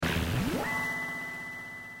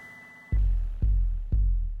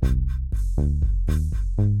Dale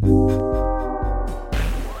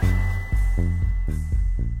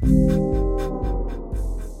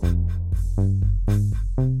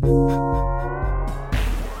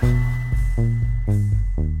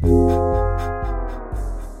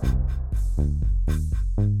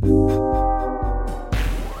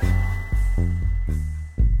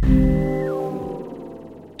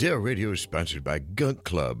Radio is sponsored by Gunk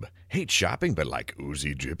Club. Hate shopping but like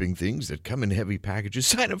oozy dripping things that come in heavy packages?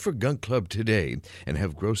 Sign up for Gunk Club today and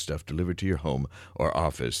have gross stuff delivered to your home or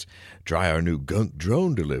office. Try our new Gunk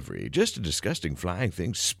Drone Delivery. Just a disgusting flying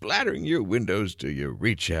thing splattering your windows till you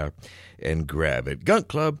reach out and grab it. Gunk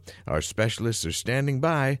Club, our specialists are standing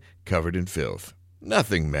by, covered in filth.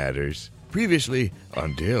 Nothing matters. Previously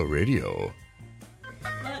on Dale Radio.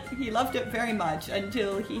 But he loved it very much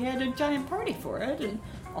until he had a giant party for it, and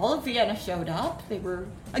all of Vienna showed up.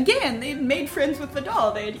 They'd made friends with the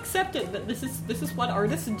doll. They had accepted that this is what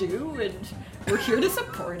artists do, and we're here to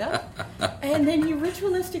support them. And then he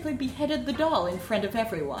ritualistically beheaded the doll in front of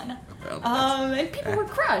everyone. Well, and people were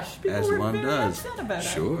crushed. People were very does. upset about it.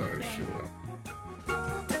 Sure.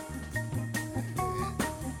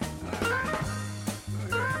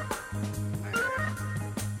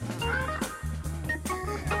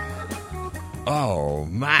 Oh,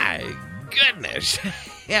 my goodness.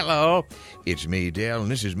 Hello, it's me, Dale, and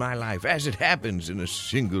this is my life as it happens in a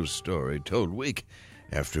single story told week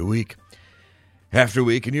after week after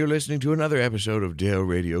week, and you're listening to another episode of Dale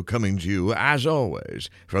Radio coming to you, as always,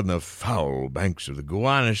 from the foul banks of the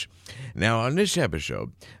Gowanus. Now, on this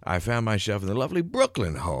episode, I found myself in the lovely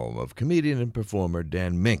Brooklyn home of comedian and performer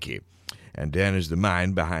Dan Menke. And Dan is the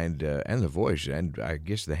mind behind, and the voice, and I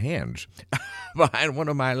guess the hands, behind one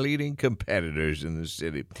of my leading competitors in the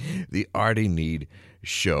city, the Arty Need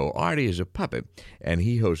Show. Arty is a puppet, and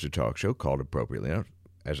he hosts a talk show called, appropriately,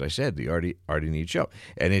 as I said, the Arty Need Show.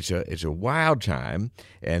 And it's a wild time,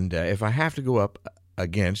 and if I have to go up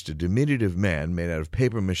against a diminutive man made out of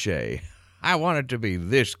papier-mâché, I wanted to be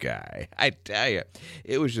this guy. I tell you,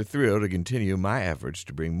 it was a thrill to continue my efforts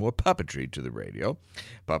to bring more puppetry to the radio.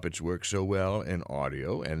 Puppets work so well in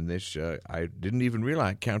audio, and this, I didn't even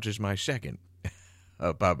realize, counts as my second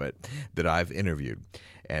puppet that I've interviewed.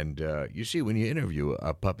 And you see, when you interview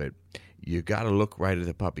a puppet, you got to look right at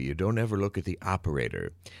the puppet. You don't ever look at the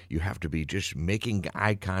operator. You have to be just making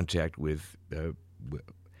eye contact with,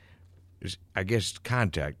 I guess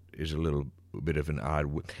contact is a little bit of an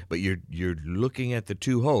odd, but you're looking at the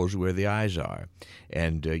two holes where the eyes are,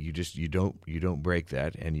 and you don't break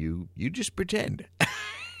that, and you just pretend.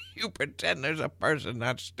 You pretend there's a person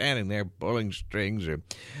not standing there pulling strings or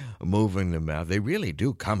moving the mouth. They really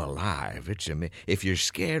do come alive. If you're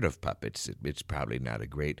scared of puppets, it's probably not a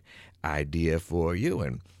great idea for you.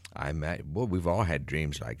 And we've all had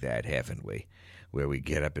dreams like that, haven't we? Where we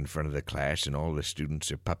get up in front of the class and all the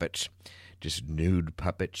students are puppets. Just nude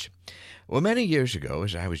puppets. Well, many years ago,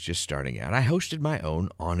 as I was just starting out, I hosted my own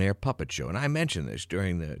on-air puppet show, and I mentioned this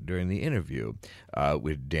during the interview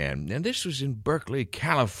with Dan. And this was in Berkeley,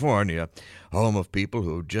 California, home of people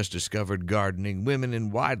who just discovered gardening, women in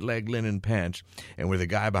wide-leg linen pants, and where the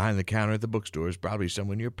guy behind the counter at the bookstore is probably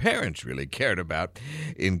someone your parents really cared about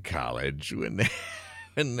in college when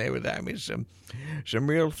they were there. I mean, some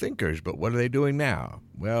real thinkers. But what are they doing now?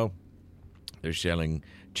 Well, they're selling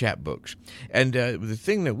chapbooks. And the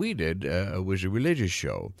thing that we did was a religious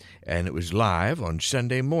show, and it was live on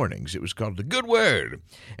Sunday mornings. It was called The Good Word,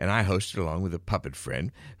 and I hosted along with a puppet friend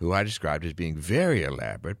who I described as being very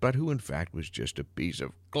elaborate, but who in fact was just a piece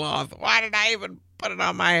of cloth. Why did I even put it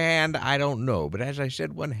on my hand? I don't know. But as I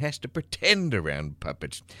said, one has to pretend around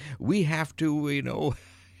puppets. We have to,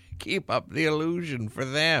 keep up the illusion for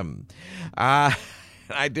them.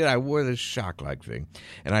 I did. I wore this shock-like thing,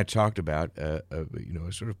 and I talked about a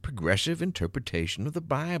sort of progressive interpretation of the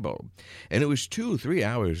Bible, and it was 2-3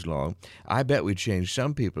 hours long. I bet we changed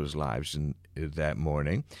some people's lives that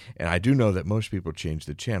morning, and I do know that most people changed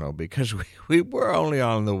the channel because we were only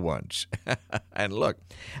on the once. And look,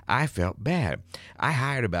 I felt bad. I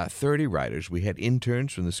hired about 30 writers. We had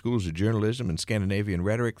interns from the schools of journalism and Scandinavian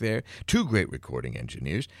rhetoric there, 2 great recording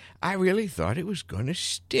engineers. I really thought it was going to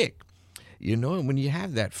stick. And when you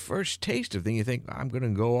have that first taste of thing, you think, I'm going to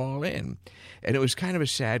go all in. And it was kind of a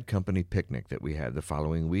sad company picnic that we had the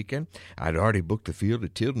following weekend. I'd already booked the field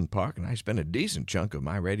at Tilden Park, and I spent a decent chunk of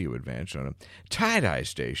my radio advance on a tie-dye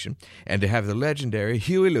station, and to have the legendary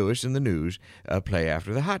Huey Lewis in the news play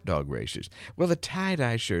after the hot dog races. Well, the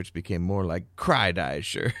tie-dye shirts became more like cry-dye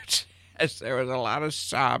shirts. Yes, there was a lot of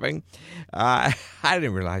sobbing. I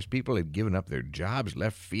didn't realize people had given up their jobs,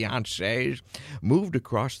 left fiancés, moved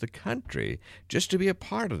across the country just to be a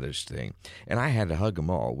part of this thing. And I had to hug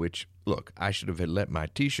them all, which, look, I should have let my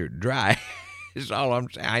T-shirt dry is all I'm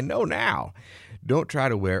saying. I know now. Don't try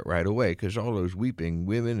to wear it right away because all those weeping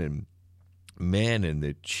women and men and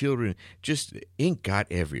the children, just ink got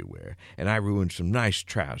everywhere. And I ruined some nice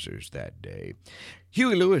trousers that day.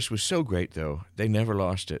 Huey Lewis was so great, though. They never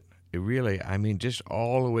lost it. It really, I mean, just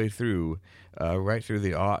all the way through, right through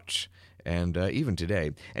the aughts, and even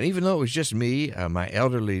today. And even though it was just me, my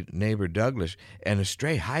elderly neighbor Douglas, and a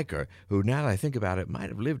stray hiker who, now that I think about it, might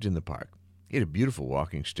have lived in the park. He had a beautiful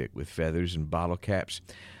walking stick with feathers and bottle caps,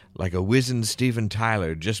 like a wizened Steven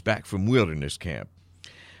Tyler just back from wilderness camp.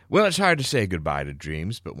 Well, it's hard to say goodbye to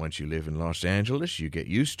dreams, but once you live in Los Angeles, you get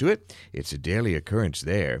used to it. It's a daily occurrence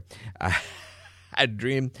there. I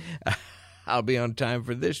dream I'll be on time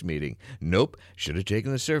for this meeting. Nope, should have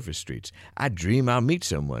taken the surface streets. I dream I'll meet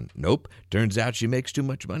someone. Nope, turns out she makes too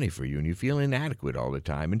much money for you and you feel inadequate all the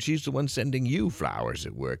time, and she's the one sending you flowers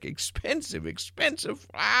at work. Expensive, expensive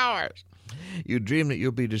flowers. You dream that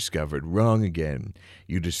you'll be discovered. Wrong again.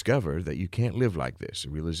 You discover that you can't live like this, a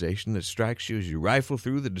realization that strikes you as you rifle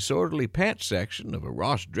through the disorderly pants section of a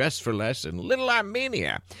Ross Dress for Less in Little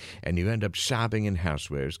Armenia, and you end up sobbing in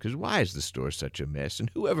housewares, because why is the store such a mess,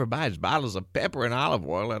 and whoever buys bottles of pepper and olive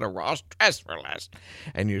oil at a Ross Dress for Less?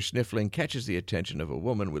 And your sniffling catches the attention of a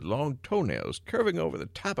woman with long toenails curving over the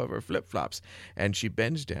top of her flip-flops, and she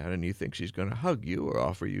bends down and you think she's going to hug you or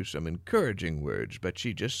offer you some encouraging words, but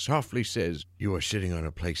she just softly says, "You are sitting on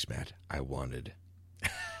a placemat I wanted."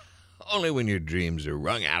 Only when your dreams are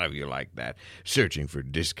wrung out of you like that, searching for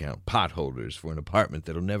discount potholders for an apartment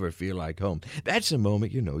that'll never feel like home, that's the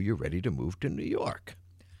moment you know you're ready to move to New York.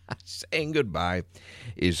 Saying goodbye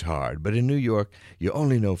is hard, but in New York, you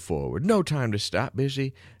only know forward. No time to stop.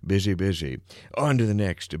 Busy, busy, busy. On to the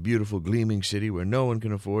next, a beautiful, gleaming city where no one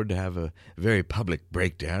can afford to have a very public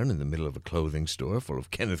breakdown in the middle of a clothing store full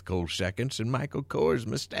of Kenneth Cole seconds and Michael Kors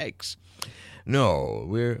mistakes. No,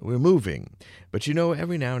 we're moving. But you know,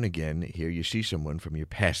 every now and again, here you see someone from your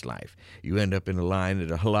past life. You end up in a line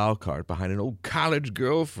at a halal cart behind an old college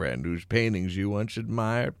girlfriend whose paintings you once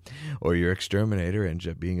admired. Or your exterminator ends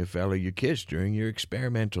up being a fellow you kissed during your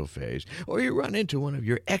experimental phase. Or you run into one of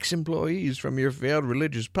your ex-employees from your failed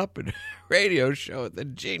religious puppet radio show at the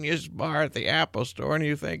Genius Bar at the Apple Store, and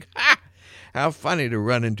you think, "Ha! How funny to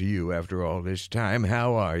run into you after all this time.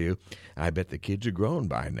 How are you? I bet the kids are grown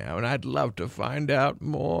by now, and I'd love to find out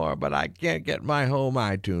more, but I can't get my home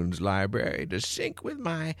iTunes library to sync with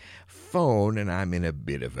my phone, and I'm in a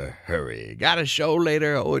bit of a hurry. Got a show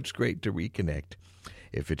later? Oh, it's great to reconnect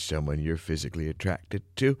if it's someone you're physically attracted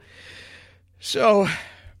to." So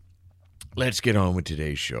let's get on with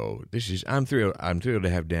today's show. I'm thrilled to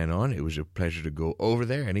have Dan on. It was a pleasure to go over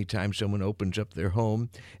there. Anytime someone opens up their home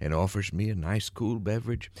and offers me a nice, cool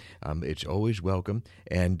beverage, it's always welcome.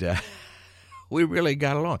 And we really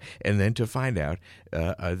got along. And then to find out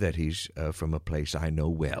that he's from a place I know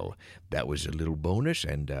well, that was a little bonus,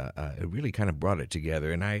 and it really kind of brought it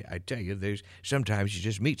together. And I tell you, sometimes you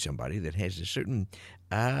just meet somebody that has a certain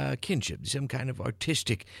kinship, some kind of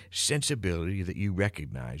artistic sensibility that you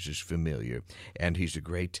recognize as familiar. And he's a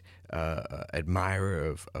great admirer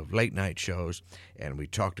of late-night shows, and we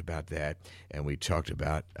talked about that, and we talked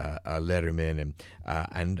about Letterman,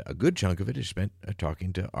 and a good chunk of it is spent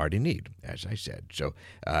talking to Arty Need, as I said. So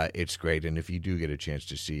it's great, and if you do get a chance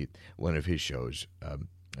to see one of his shows,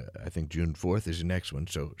 I think June 4th is the next one,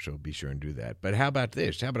 so be sure and do that. But how about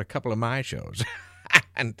this? How about a couple of my shows?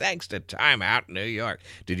 And thanks to Time Out New York.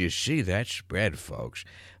 Did you see that spread, folks?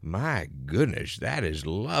 My goodness, that is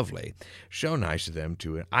lovely. So nice of them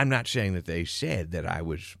to... I'm not saying that they said that I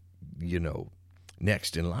was,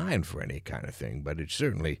 next in line for any kind of thing, but it's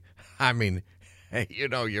certainly...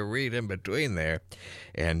 you read in between there.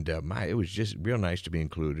 And it was just real nice to be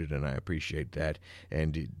included, and I appreciate that.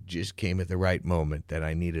 And it just came at the right moment that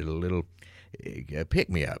I needed a little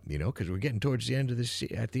pick-me-up, because we're getting towards the end of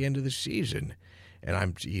the season. And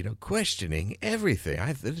I'm, questioning everything.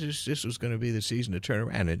 I thought this was going to be the season to turn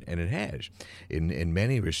around, and it has, in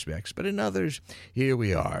many respects. But in others, here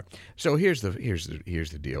we are. So here's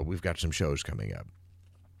the deal. We've got some shows coming up,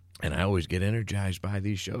 and I always get energized by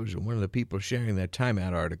these shows. And one of the people sharing that Time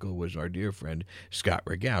Out article was our dear friend Scott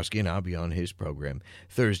Rogowski, and I'll be on his program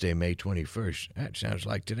Thursday, May 21st. That sounds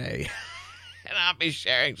like today. And I'll be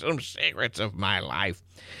sharing some secrets of my life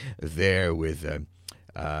there with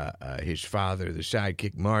his father, the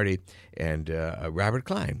sidekick Marty, and Robert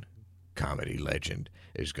Klein, comedy legend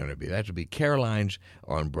is going to be. That'll be Caroline's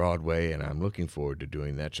on Broadway, and I'm looking forward to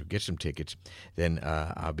doing that. So get some tickets. Then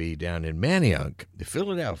I'll be down in Manayunk,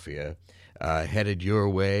 Philadelphia, headed your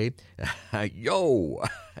way. Yo,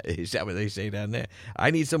 is that what they say down there?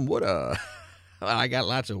 I need some water. Well, I got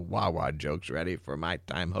lots of wah-wah jokes ready for my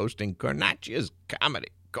time hosting Cornacchia's Comedy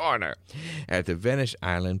Corner at the Venice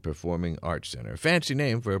Island Performing Arts Center. Fancy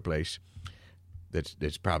name for a place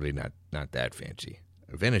that's probably not that fancy.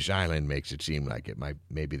 Venice Island makes it seem like it might.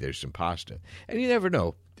 Maybe there's some pasta. And you never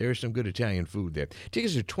know. There's some good Italian food there.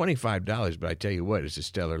 Tickets are $25, but I tell you what, it's a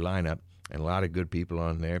stellar lineup and a lot of good people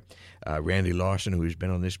on there. Randy Lawson, who's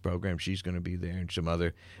been on this program, she's going to be there, and some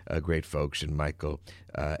other great folks, and Michael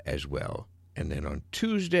as well. And then on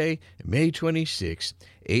Tuesday, May 26th,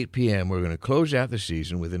 8 p.m., we're going to close out the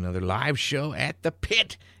season with another live show at the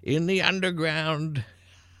Pit in the Underground.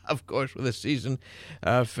 Of course, with a season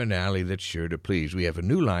finale that's sure to please. We have a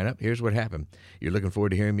new lineup. Here's what happened. You're looking forward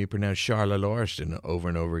to hearing me pronounce Charla Lauriston over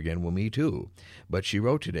and over again. Well, me too. But she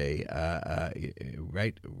wrote today,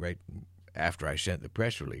 right after I sent the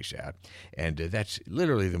press release out, and that's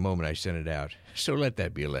literally the moment I sent it out. So let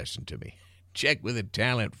that be a lesson to me. Check with the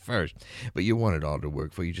talent first, but you want it all to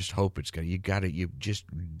work for you. Just hope it's going. You just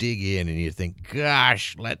dig in and you think,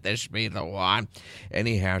 "Gosh, let this be the one."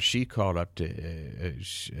 Anyhow, she called up to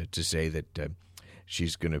say that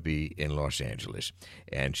she's going to be in Los Angeles,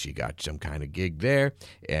 and she got some kind of gig there,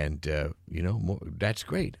 and that's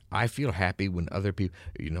great. I feel happy when other people,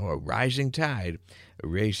 a rising tide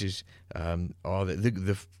raises all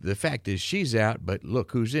the fact is she's out, but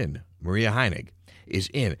look who's in. Maria Heinig is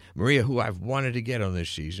in. Maria, who I've wanted to get on this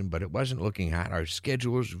season, but it wasn't looking hot. Our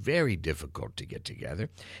schedule was very difficult to get together.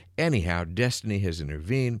 Anyhow, destiny has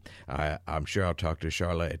intervened. I'm sure I'll talk to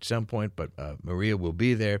Charla at some point, but Maria will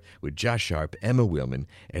be there with Josh Sharp, Emma Willman,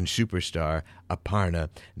 and superstar Aparna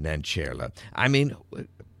Nancherla. I mean,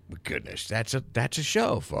 goodness, that's a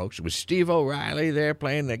show, folks. With Steve O'Reilly there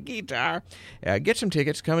playing the guitar. Get some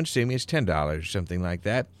tickets. Come and see me. It's $10, something like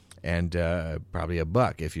that. And probably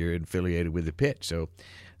 $1 if you're affiliated with the Pit. So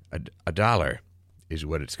 $1 is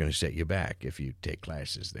what it's going to set you back if you take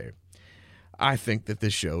classes there. I think that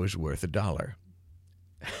this show is worth $1.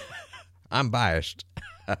 I'm biased.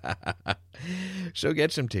 So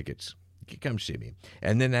get some tickets. Come see me.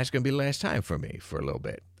 And then that's going to be the last time for me for a little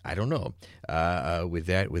bit. I don't know. With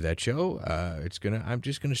that show, I'm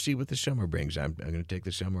just gonna see what the summer brings. I'm gonna take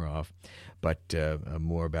the summer off, but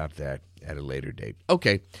more about that at a later date.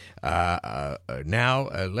 Okay. Now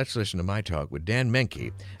let's listen to my talk with Dan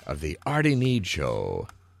Menke of the Arty Need Show.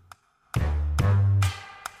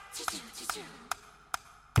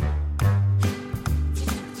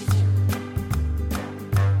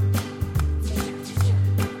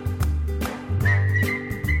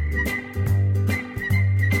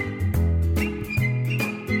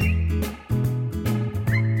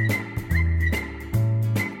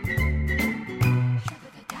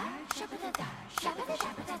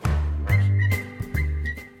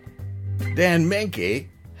 Dan Menke,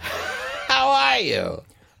 how are you?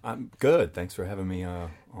 I'm good. Thanks for having me on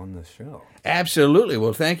the show. Absolutely.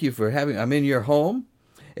 Well, thank you for having. I'm in your home,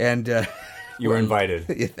 and you were invited.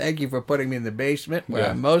 Thank you for putting me in the basement where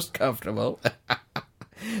I'm most comfortable,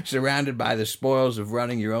 surrounded by the spoils of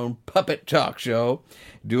running your own puppet talk show.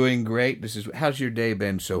 Doing great. How's your day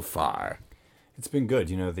been so far? It's been good.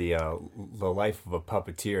 The life of a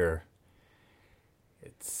puppeteer.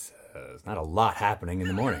 It's not a lot happening in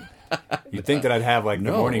the morning. You'd think that I'd have the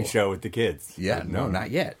morning show with the kids. Yeah, no, not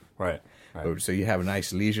yet. Right. So you have a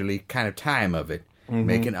nice leisurely kind of time of it. Mm-hmm.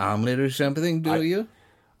 Make an omelet or something, do you?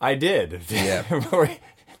 I did. Yeah.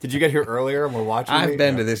 Did you get here earlier and we're watching? I've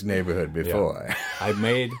been to this neighborhood before.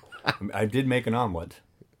 Yeah. I did make an omelet.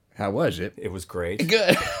 How was it? It was great.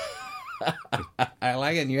 Good. I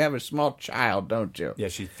like it. And you have a small child, don't you? Yeah,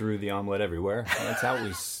 she threw the omelet everywhere. That's how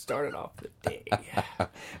we started off the day.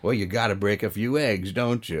 Well, you got to break a few eggs,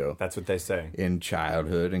 don't you? That's what they say. In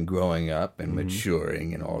childhood and growing up and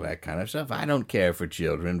maturing and all that kind of stuff. I don't care for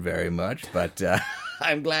children very much, but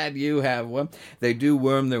I'm glad you have one. They do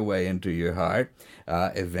worm their way into your heart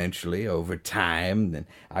eventually over time. And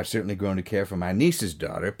I've certainly grown to care for my niece's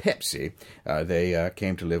daughter, Pepsi. They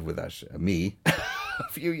came to live with us, me.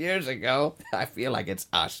 A few years ago. I feel like it's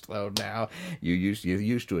us though now. You're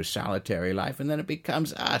used to a solitary life, and then it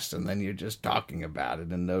becomes us, and then you're just talking about it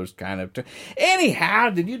and those kind of. Anyhow,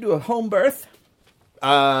 did you do a home birth?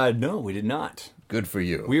 No, we did not. Good for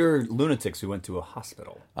you. We were lunatics who went to a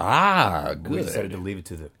hospital. Ah, good. We decided to leave it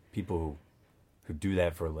to the people who do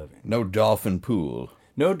that for a living. No dolphin pool.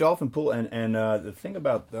 No dolphin pool, and the thing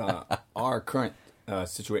about our current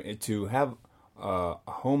situation, to have a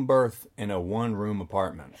home birth in a one-room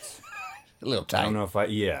apartment. A little tight. I don't know if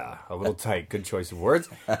a little tight. Good choice of words.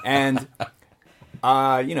 And,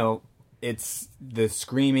 it's the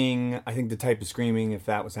screaming. I think the type of screaming, if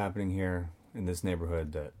that was happening here in this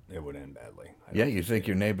neighborhood, that it would end badly. Yeah, you think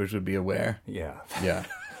your neighbors would be aware? Yeah. Yeah.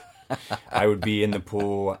 I would be in the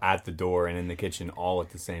pool, at the door, and in the kitchen all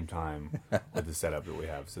at the same time with the setup that we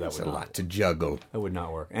have. So That's a lot to juggle. That would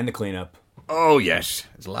not work. And the cleanup. Oh, yes.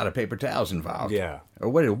 There's a lot of paper towels involved. Yeah. Or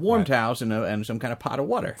what? Warm towels and some kind of pot of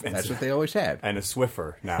water. That's what they always had. And a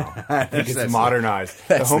Swiffer now. I think it's modernized.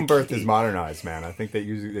 The home birth is modernized, man. I think they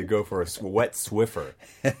go for a wet Swiffer.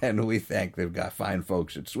 And we thank they've got fine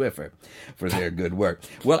folks at Swiffer for their good work.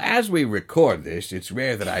 Well, as we record this, it's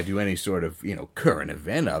rare that I do any sort of, current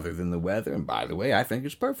event other than the weather. And by the way, I think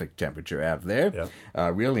it's perfect temperature out there. Yeah.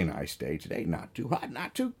 Really nice day today. Not too hot,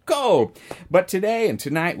 not too cold. But today and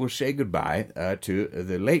tonight we'll say goodbye to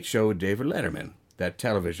the Late Show with David Letterman, that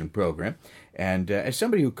television program. And as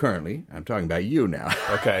somebody who currently, I'm talking about you now.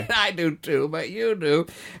 Okay. I do too, but you do.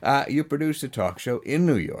 You produce a talk show in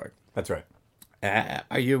New York. That's right.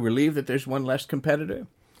 Are you relieved that there's one less competitor?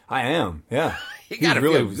 I am, yeah. He got to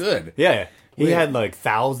feel good. Yeah. He had like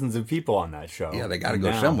thousands of people on that show. Yeah, they got to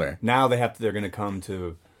go somewhere. Now they're going to come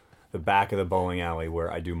to the back of the bowling alley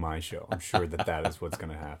where I do my show. I'm sure that is what's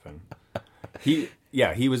going to happen.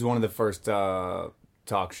 He was one of the first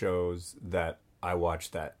talk shows that I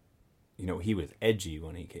watched that, he was edgy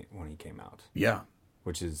when he came out. Yeah.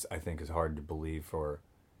 Which I think is hard to believe for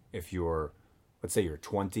if you're, let's say you're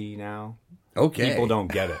 20 now. Okay. People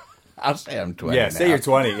don't get it. I'll say I'm 20 Yeah, now. say you're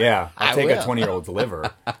 20, yeah. I'll take will. a 20-year-old's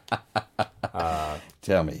liver.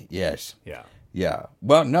 Tell me, yes. Yeah. Yeah.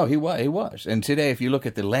 Well, no, he was. And today, if you look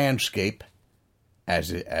at the landscape,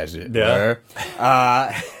 as it were,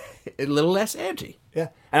 a little less edgy. Yeah.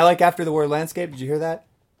 And I like after the word landscape, did you hear that?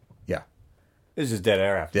 Yeah. It was just dead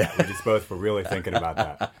air after that. We just both were really thinking about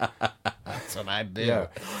that. That's what I do. Yeah.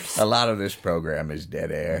 A lot of this program is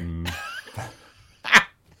dead air.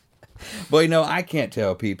 Boy, I can't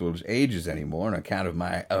tell people's ages anymore on account of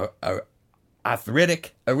my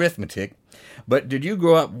arthritic arithmetic. But did you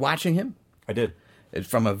grow up watching him? I did.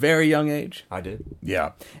 From a very young age? I did.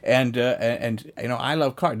 Yeah. And I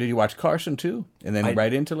love Carson. Did you watch Carson, too? And then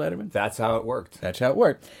right into Letterman? That's how it worked. That's how it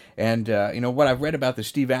worked. And, what I've read about the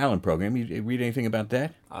Steve Allen program, you read anything about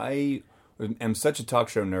that? I am such a talk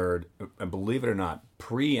show nerd, and believe it or not,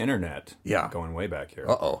 pre-internet, going way back here.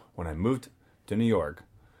 Uh-oh. When I moved to New York,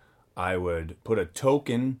 I would put a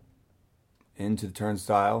token into the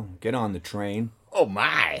turnstile, get on the train. Oh,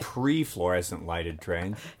 my. Pre-fluorescent lighted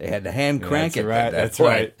train. They had to hand crank it. Right, that's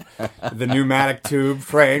right. The pneumatic tube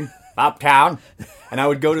train, uptown. And I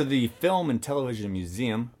would go to the Film and Television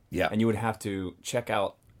Museum. Yeah. And you would have to check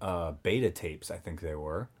out beta tapes, I think they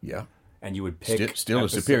were. Yeah. And you would pick... Still a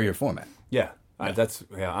superior format. Yeah.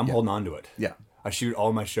 I'm holding on to it. Yeah. I shoot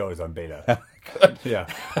all my shows on beta. Good. Yeah.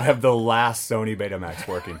 I have the last Sony Betamax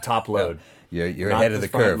working. Top load. You're Not ahead of the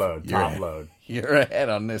curve. Load, top load. You're ahead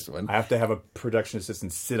on this one. I have to have a production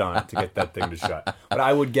assistant sit on it to get that thing to shut. But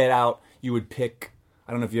I would get out, you would pick,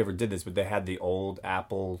 I don't know if you ever did this, but they had the old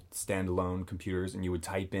Apple standalone computers, and you would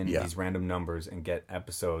type in these random numbers and get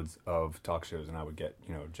episodes of talk shows, and I would get,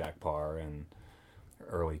 Jack Parr and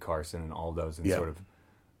early Carson and all those, and sort of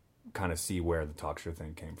kind of see where the talk show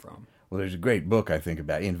thing came from. Well, there's a great book, I think,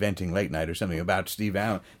 about Inventing Late Night or something about Steve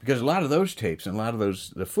Allen, because a lot of those tapes and a lot of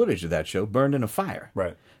the footage of that show burned in a fire.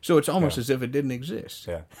 Right. So it's almost as if it didn't exist.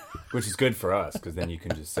 Yeah. Which is good for us, because then you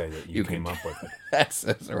can just say that you came up with it. That's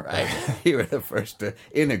right. You were the first to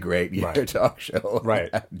integrate your talk show.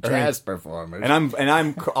 Right. Jazz performers. And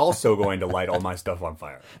I'm also going to light all my stuff on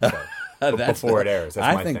fire. So, before it airs.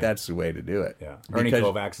 That's my I think thing. that's the way to do it. Yeah. Ernie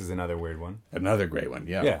Kovacs is another weird one. Another great one,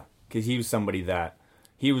 yeah. Yeah. Because he was somebody that...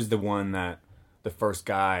 He was the first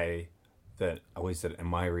guy that I always said in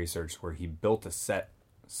my research where he built a set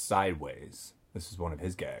sideways. This is one of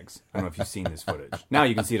his gags. I don't know if you've seen this footage. Now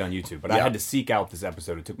you can see it on YouTube, but I had to seek out this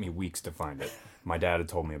episode. It took me weeks to find it. My dad had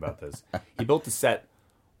told me about this. He built the set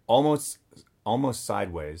almost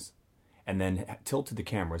sideways and then tilted the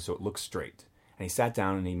camera so it looks straight. And he sat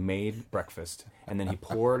down and he made breakfast, and then he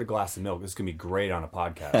poured a glass of milk. This is going to be great on a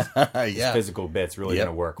podcast. This physical bit's really going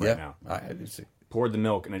to work right now. I had to see. Poured the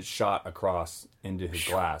milk, and it shot across into his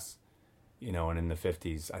glass. And in the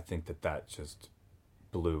 50s, I think that just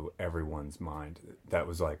blew everyone's mind. That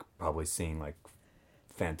was like probably seeing like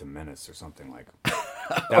Phantom Menace or something like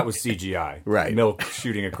That was CGI. Right. Milk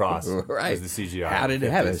shooting across Right. was the CGI. How did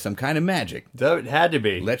it have it? Some kind of magic. It had to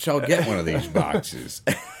be. Let's all get one of these boxes.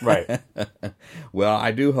 Right. Well,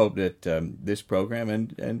 I do hope that this program,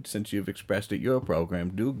 and since you've expressed it, your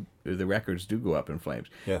program, the records do go up in flames.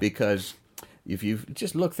 Yeah. Because if you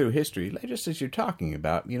just look through history, just as you're talking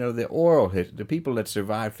about, the people that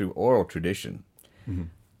survive through oral tradition,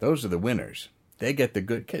 those are the winners. They get the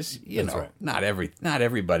good, because, right. not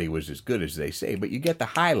everybody was as good as they say, but you get the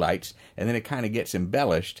highlights, and then it kind of gets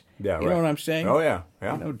embellished. Yeah, you know what I'm saying? Oh, yeah.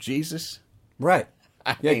 Jesus. Right.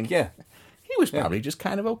 I Yeah, mean, yeah. he was probably just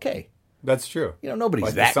kind of okay. That's true. Nobody's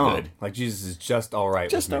Like that the song. good. Like Jesus is just all right.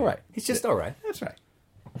 Just with me. all right. He's just all right. That's right.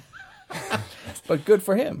 But good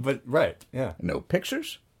for him. But right, yeah. No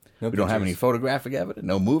pictures. No We don't have pictures. any photographic evidence.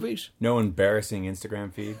 No movies. No embarrassing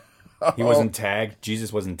Instagram feed. He wasn't tagged.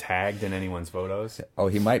 Jesus wasn't tagged in anyone's photos. Oh,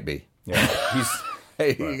 he might be. Yeah, he's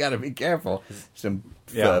Hey, you got to be careful. Some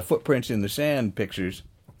Yeah. footprints in the sand pictures.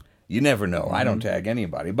 You never know. I don't tag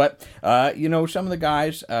anybody. But, some of the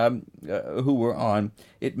guys who were on,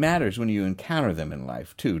 it matters when you encounter them in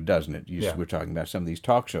life, too, doesn't it? Yeah. We're talking about some of these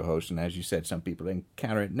talk show hosts, and as you said, some people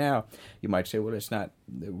encounter it now. You might say, well, it's not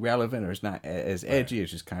relevant, or it's not as edgy,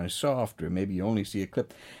 it's just kind of soft, or maybe you only see a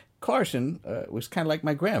clip. Carson was kind of like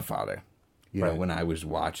my grandfather. Right. When I was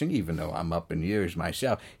watching, even though I'm up in years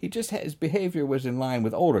myself, his behavior was in line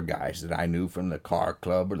with older guys that I knew from the car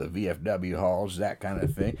club or the VFW halls, that kind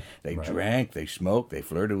of thing. They drank, they smoked, they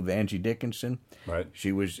flirted with Angie Dickinson. Right.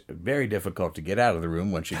 She was very difficult to get out of the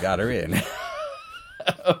room once you got her in.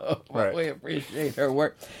 Right. We appreciate her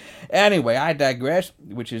work. Anyway, I digress,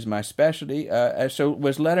 which is my specialty. So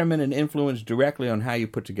was Letterman an influence directly on how you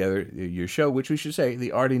put together your show, which we should say,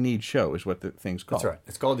 the Arty Need Show is what the thing's called. That's right.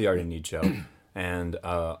 It's called the Arty Need Show. And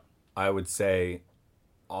I would say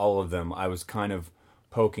all of them, I was kind of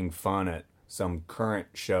poking fun at some current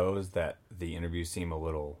shows that the interviews seem a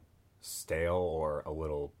little stale or a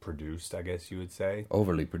little produced, I guess you would say.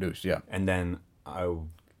 Overly produced, yeah. And then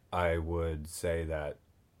I would say that,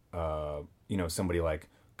 somebody like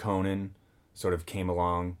Conan sort of came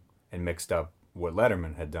along and mixed up what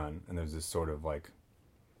Letterman had done. And there's this sort of like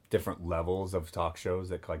different levels of talk shows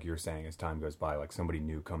that, like you're saying, as time goes by, like somebody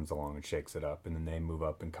new comes along and shakes it up, and then they move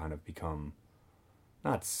up and kind of become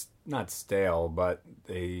not stale, but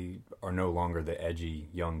they are no longer the edgy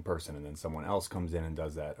young person, and then someone else comes in and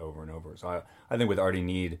does that over and over. So I think with Arty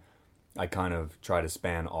Need, I kind of try to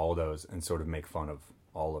span all those and sort of make fun of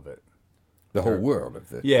all of it. The whole world of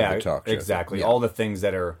the talk show. Exactly. Yeah. All the things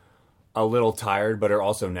that are a little tired but are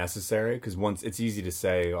also necessary, because once it's easy to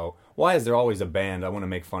say, oh, why is there always a band? I want to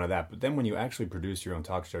make fun of that. But then when you actually produce your own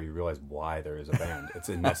talk show, you realize why there is a band. It's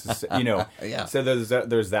a necessary, Yeah. So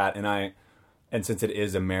there's that, and since it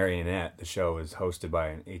is a marionette, the show is hosted by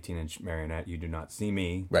an 18-inch marionette. You do not see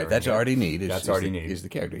me. Right, that's Arty Need. That's Arty Need. Is the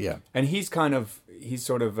character, yeah. And he's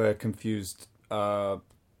sort of a confused,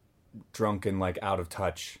 drunken, like out of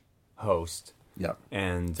touch host. Yeah.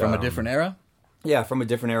 And From a different era? Yeah, from a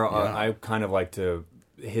different era. Yeah. I kind of like to.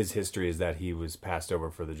 His history is that he was passed over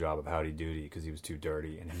for the job of Howdy Doody because he was too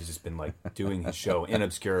dirty, and he's just been like doing his show in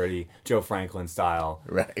obscurity, Joe Franklin style,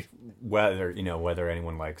 Right. whether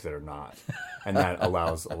anyone likes it or not, and that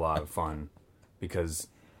allows a lot of fun, because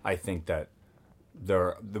I think that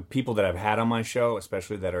the people that I've had on my show,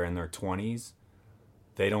 especially that are in their 20s,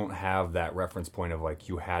 they don't have that reference point of like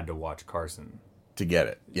you had to watch Carson To get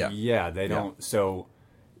it, yeah. Yeah, they don't. So,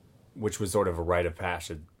 which was sort of a rite of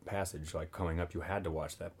passage, like coming up, you had to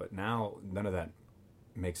watch that. But now, none of that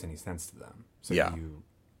makes any sense to them. So Yeah. you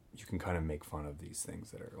can kind of make fun of these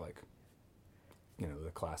things that are like,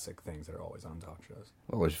 the classic things that are always on talk shows.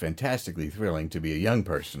 Well, it was fantastically thrilling to be a young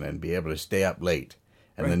person and be able to stay up late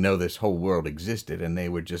and Right. then know this whole world existed and they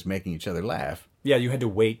were just making each other laugh. Yeah, you had to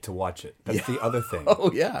wait to watch it. That's the other thing.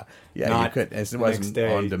 Oh, yeah. Yeah, you Not could. As it the next wasn't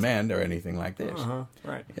day. on demand or anything like this.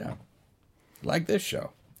 Right. Yeah. Like this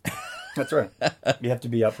show. That's right. You have to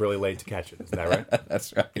be up really late to catch it. Is that right?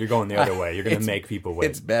 That's right. You're going the other way. You're going to make people wait.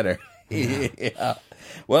 It's better. Yeah.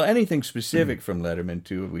 Well, anything specific from Letterman,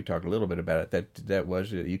 too, we talked a little bit about it, that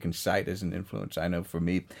was, you can cite as an influence. I know for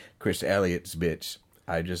me, Chris Elliott's bits,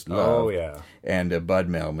 I just love. Oh, yeah. And Bud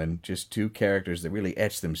Melman, just two characters that really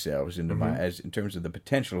etched themselves into in terms of the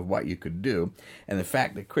potential of what you could do. And the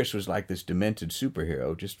fact that Chris was like this demented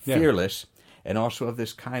superhero, just fearless, and also of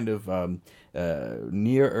this kind of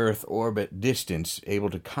near-Earth orbit distance, able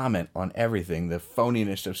to comment on everything, the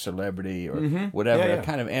phoniness of celebrity or whatever,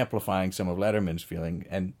 kind of amplifying some of Letterman's feeling,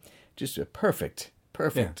 and just a perfect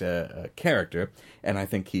perfect character, and I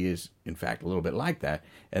think he is, in fact, a little bit like that.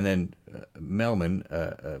 And then Melman,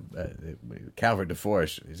 Calvert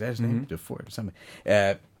DeForest, is that his name? DeForest, something.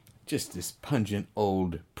 Just this pungent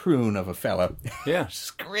old prune of a fella. Yeah.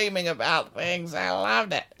 Screaming about things. I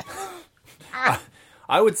loved it.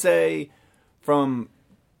 I would say from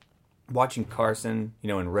watching Carson,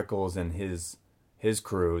 and Rickles and his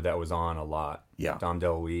crew that was on a lot. Yeah. Dom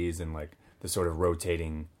DeLuise and like the sort of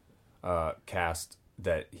rotating cast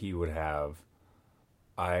that he would have.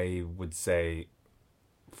 I would say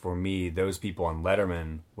for me, those people on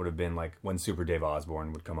Letterman would have been like when Super Dave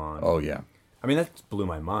Osborne would come on. Oh, yeah. I mean, that blew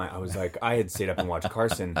my mind. I was like, I had stayed up and watched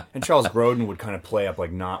Carson, and Charles Grodin would kind of play up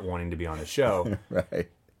like not wanting to be on the show.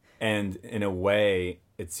 Right. And in a way,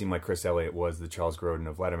 it seemed like Chris Elliott was the Charles Grodin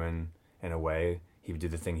of Letterman. In a way, he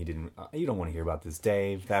did the thing he didn't. You don't want to hear about this,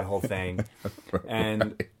 Dave. That whole thing. Right.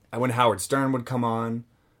 And when Howard Stern would come on,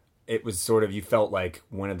 it was sort of, you felt like,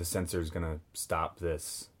 when are the censors going to stop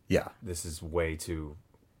this? Yeah. This is way too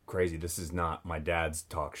crazy. This is not my dad's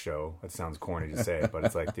talk show. That sounds corny to say, but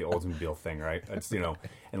it's like the Oldsmobile thing, right? It's, and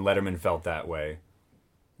Letterman felt that way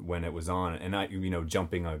when it was on, and not,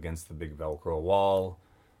 jumping against the big Velcro wall.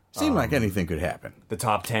 Seemed like anything could happen. The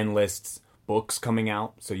top 10 lists, books coming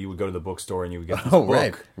out, so you would go to the bookstore and you would get this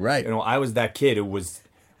book. Right. I was that kid who was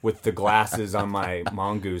with the glasses on my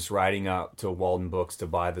mongoose riding up to Walden Books to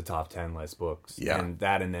buy the top 10 list books. Yeah. And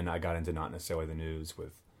then I got into Not Necessarily the News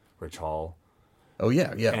with Rich Hall. Oh,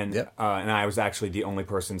 yeah. And I was actually the only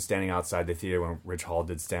person standing outside the theater when Rich Hall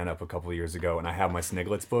did stand up a couple of years ago, and I have my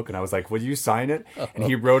Sniglets book, and I was like, "Will you sign it?" And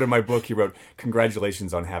he wrote in my book,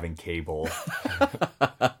 "Congratulations on having cable."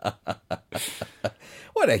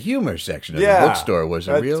 What a humor section of the bookstore was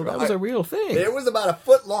a real thing. It was about a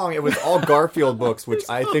foot long. It was all Garfield books, which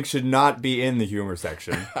I think should not be in the humor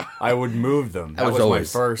section. I would move them. That was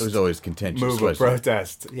always my first. It was always contentious. Move of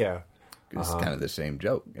protest. Yeah. It's kind of the same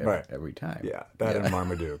joke every time. Yeah, that and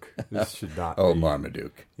Marmaduke. This should not be.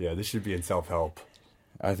 Marmaduke. Yeah, this should be in self-help.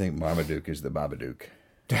 I think Marmaduke is the Babadook.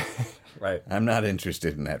 Right. I'm not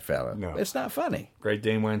interested in that fella. No. It's not funny. Great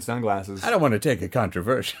Dane wearing sunglasses. I don't want to take a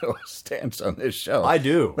controversial stance on this show. I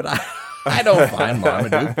do. But I don't find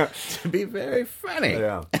Marmaduke to be very funny.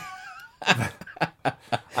 Yeah.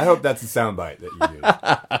 I hope that's a soundbite that you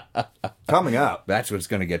use. Coming up. That's what's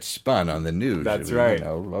going to get spun on the news. That's right.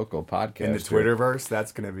 Local podcast. In the Twitterverse,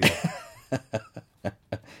 that's going to be...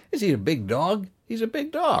 Is he a big dog? He's a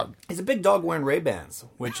big dog. He's a big dog wearing Ray-Bans,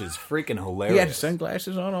 which is freaking hilarious. He had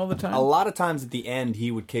sunglasses on all the time? A lot of times at the end,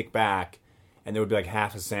 he would kick back, and there would be like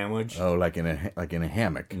half a sandwich. Oh, like in a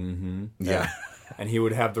hammock. Mm-hmm. Yeah. And he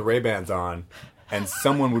would have the Ray-Bans on, and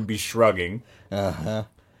someone would be shrugging. Uh-huh.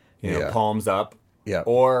 Palms up. Yeah.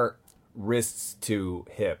 Or wrists to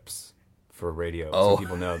hips for radio. Oh. So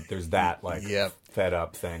people know there's that fed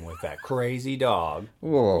up thing with that crazy dog.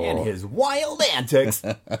 Whoa. And his wild antics.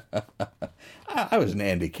 I was an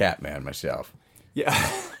Andy Catman myself. Yeah.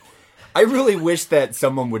 I really wish that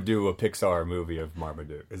someone would do a Pixar movie of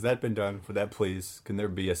Marmaduke. Has that been done? For that, please? Can there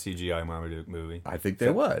be a CGI Marmaduke movie? I think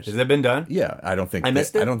there was. Has that been done? Yeah, I don't think I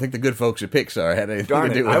missed it? I don't think the good folks at Pixar had anything Darn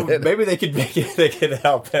to do with it. Maybe they could make it. They could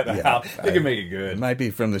help it out. They could make it good. It might be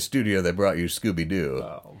from the studio that brought you Scooby Doo.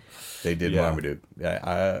 Oh. They did Marmaduke.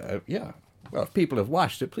 Yeah. Well, if people have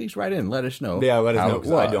watched it, please write in. Let us know. Yeah, let us how know it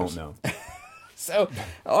because I was. don't know. So,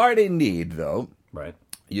 Arty Need, though. Right.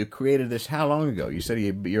 You created this how long ago? You said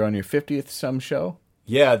you're on your 50th some show?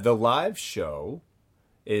 Yeah, the live show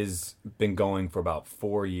is been going for about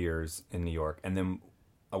 4 years in New York. And then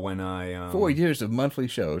when I... 4 years of monthly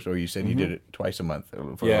shows, or you said you did it twice a month for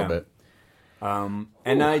a little bit. And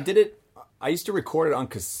I did it... I used to record it on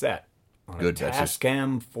cassette. On Good. a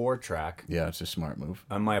Tascam 4-track. Yeah, it's a smart move.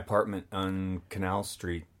 On my apartment on Canal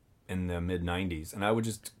Street in the mid-'90s. And I would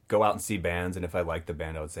just go out and see bands, and if I liked the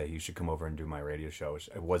band, I would say, you should come over and do my radio show, which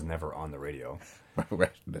it was never on the radio.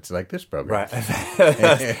 That's like this program.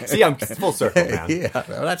 Right. See, I'm full circle, man. Yeah,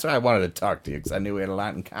 well, that's why I wanted to talk to you, because I knew we had a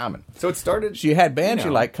lot in common. So it started... So you had bands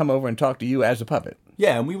you like come over and talk to you as a puppet?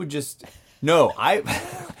 Yeah, and we would just... No,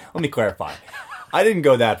 let me clarify. I didn't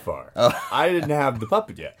go that far. Oh. I didn't have the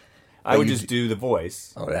puppet yet. I would just do the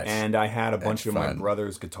voice. Oh, and I had a bunch of my fun.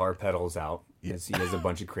 brother's guitar pedals out. Yes. He has a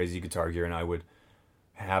bunch of crazy guitar gear, and I would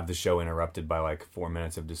have the show interrupted by like 4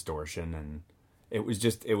 minutes of distortion, and it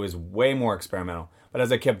was way more experimental. But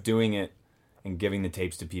as I kept doing it and giving the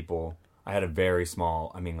tapes to people, I had a very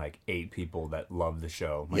small, 8 people that loved the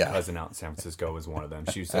show. My cousin out in San Francisco was one of them.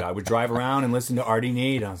 She said I would drive around and listen to Arty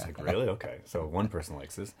Need. I was like, really? Okay. So one person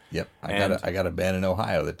likes this. Yep. I got a band in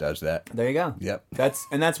Ohio that does that. There you go. Yep.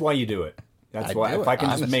 That's why you do it. That's why. If I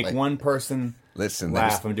can just make one person listen,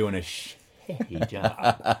 laugh, I'm doing a Hey,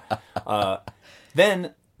 job.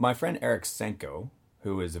 Then my friend Eric Senko,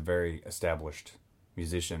 who is a very established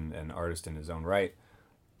musician and artist in his own right,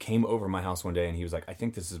 came over my house one day and he was like, I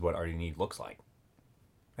think this is what Arty Need looks like.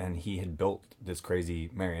 And he had built this crazy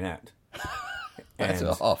marionette. That's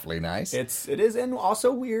awfully nice. It is, and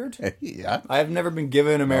also weird. Yeah. I have never been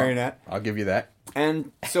given a marionette. I'll give you that.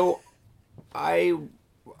 And so a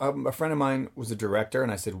friend of mine was a director,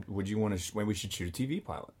 and I said, maybe we should shoot a TV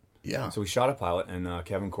pilot. Yeah. So we shot a pilot, and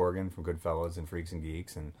Kevin Corrigan from Goodfellas and Freaks and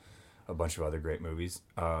Geeks and a bunch of other great movies.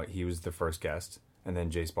 He was the first guest. And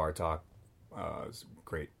then Jace Bartok, is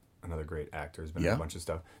another great actor, has been in a bunch of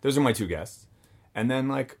stuff. Those are my two guests. And then,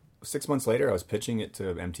 like, 6 months later, I was pitching it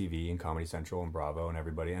to MTV and Comedy Central and Bravo and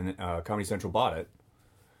everybody. And Comedy Central bought it.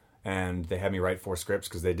 And they had me write 4 scripts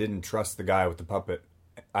because they didn't trust the guy with the puppet.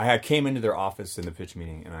 I came into their office in the pitch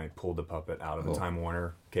meeting, and I pulled the puppet out of the Time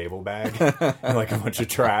Warner cable bag and, like, a bunch of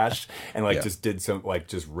trash. And, like, just did some, like,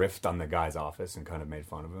 just riffed on the guy's office and kind of made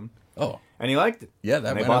fun of him. Oh. And he liked it. Yeah, that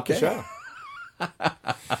and they went bought okay. the show.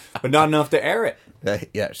 But not enough to air it.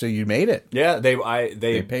 Yeah, so you made it. Yeah,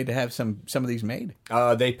 they paid to have some of these made.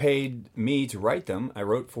 They paid me to write them. I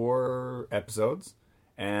wrote 4 episodes,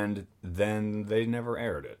 and then they never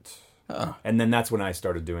aired it. Oh. And then that's when I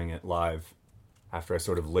started doing it live. After I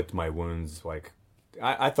sort of licked my wounds, like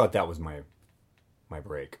I thought that was my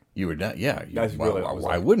break. You were done. Yeah.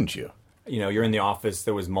 Why wouldn't you? You know, you're in the office.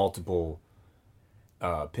 There was multiple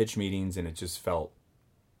pitch meetings, and it just felt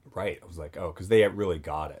right. I was like, oh, because they really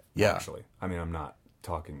got it. Yeah. Actually, I mean, I'm not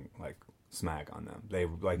talking like smack on them.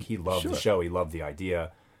 He loved the show. He loved the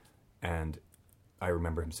idea, and I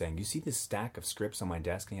remember him saying, "You see this stack of scripts on my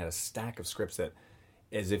desk?" And he had a stack of scripts that,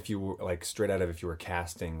 as if you were like straight out of if you were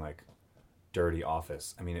casting like Dirty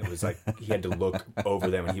Office. I mean, it was like he had to look over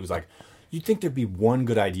them, and he was like, "You'd think there'd be one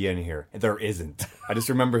good idea in here, and there isn't." I just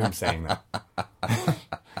remember him saying that.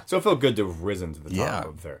 So it felt good to have risen to the top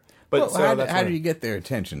of there. But how did you get their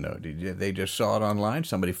attention, though? They just saw it online?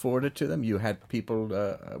 Somebody forwarded it to them? You had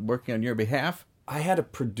people working on your behalf? I had a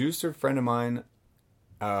producer friend of mine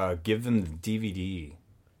give them the DVD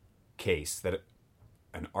case that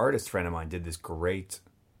an artist friend of mine did this great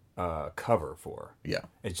cover for. Yeah.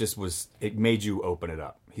 It just it made you open it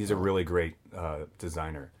up. He's a really great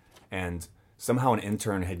designer. And somehow an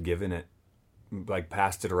intern had given it, like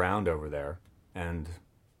passed it around over there. And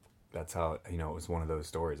that's how, it was one of those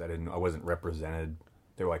stories. I wasn't represented.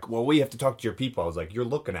 They were like, well, we have to talk to your people. I was like, you're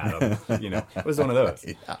looking at them. It was one of those.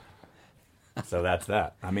 Yeah. So that's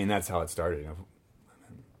that. I mean, that's how it started.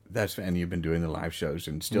 And you've been doing the live shows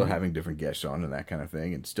and still having different guests on and that kind of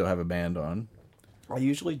thing, and still have a band on. I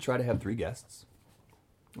usually try to have 3 guests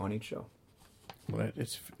on each show. Well,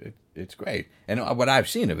 it's great. And what I've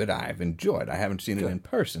seen of it, I've enjoyed. I haven't seen it in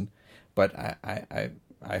person, but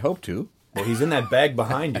I hope to. Well, he's in that bag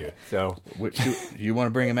behind you. So, do you want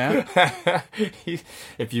to bring him out?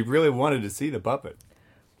 If you really wanted to see the puppet,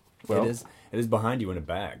 well, it is behind you in a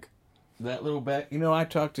bag. That little bag. I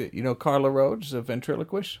talked to Carla Rhodes, a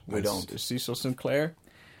ventriloquist. We don't. Cecil Sinclair.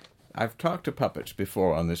 I've talked to puppets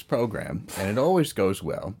before on this program, and it always goes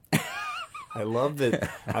well. I love that.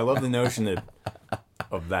 I love the notion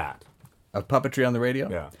of puppetry on the radio.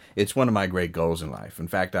 Yeah, it's one of my great goals in life. In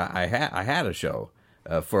fact, I had a show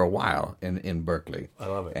for a while in Berkeley. I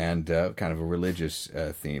love it, and kind of a religious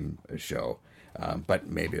theme show. But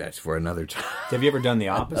maybe that's for another time. Have you ever done the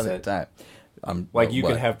opposite? Another time. You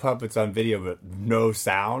could have puppets on video but no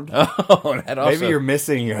sound. Oh, that also, maybe you're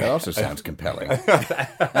missing. That also sounds compelling.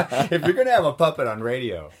 If you're going to have a puppet on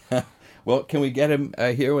radio. Well, can we get him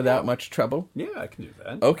here without much trouble? Yeah, I can do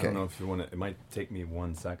that. Okay. I don't know if you want to. It might take me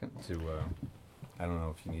 1 second to. I don't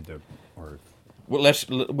know if you need to. Or well,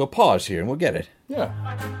 we'll pause here and we'll get it. Yeah.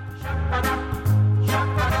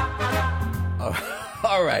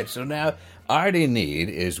 All right. So now Arty Need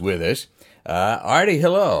is with us. Arty,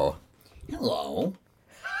 hello. Hello.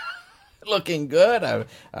 Looking good.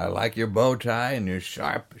 I like your bow tie and your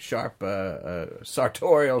sharp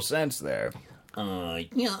sartorial sense there.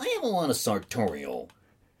 Yeah, I have a lot of sartorial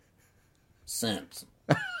sense.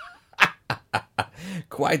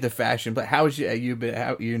 Quite the fashion. But how's you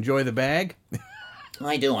enjoy the bag?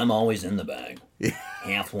 I do. I'm always in the bag.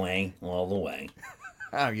 Halfway, all the way.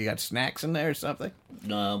 Oh, you got snacks in there or something?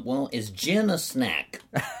 Well, is gin a snack?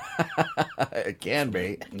 It can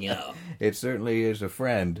be. Yeah. It certainly is a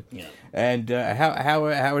friend. Yeah. And how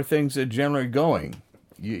are things generally going?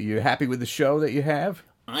 You happy with the show that you have?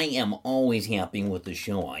 I am always happy with the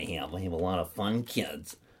show I have. I have a lot of fun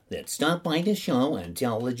kids that stop by the show and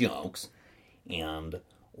tell the jokes. And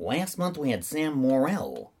last month we had Sam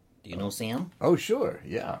Morrell Do you know Sam? Oh, sure,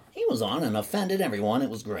 yeah. He was on and offended everyone. It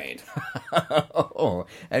was great. Oh,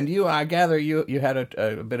 and I gather you had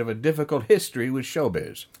a bit of a difficult history with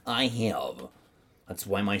showbiz. I have. That's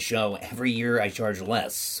why my show, every year I charge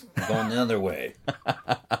less. I'm going the other way.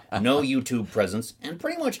 No YouTube presence, and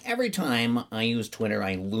pretty much every time I use Twitter,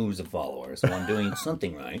 I lose a follower, so I'm doing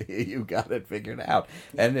something right. You got it figured out.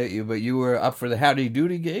 And but you were up for the Howdy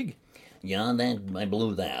Doody gig? Yeah, I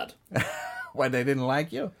blew that. Why, they didn't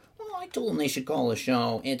like you? Well, I told them they should call the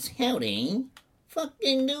show, It's Howdy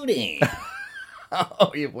Fucking Doody.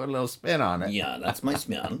 Oh, you put a little spin on it. Yeah, that's my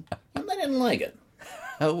spin. And they didn't like it.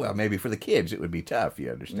 Oh, well, maybe for the kids it would be tough,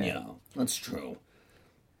 you understand? Yeah, that's true.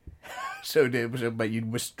 But you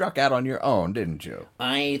were struck out on your own, didn't you?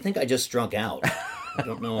 I think I just struck out. I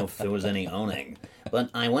don't know if there was any owning.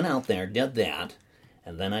 But I went out there, did that,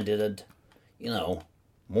 and then I did it,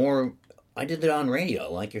 more. I did it on radio,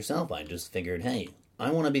 like yourself. I just figured, hey,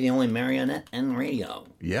 I want to be the only marionette in radio.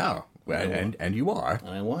 Yeah, and you are. And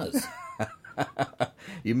I was.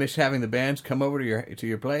 You miss having the bands come over to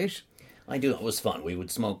your place? I do. It was fun. We would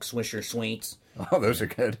smoke Swisher Sweets. Oh, those are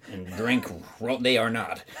good. And drink. They are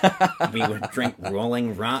not. We would drink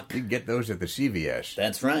Rolling Rock. You can get those at the CVS.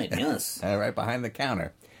 That's right. Yes. Right behind the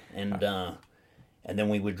counter. And then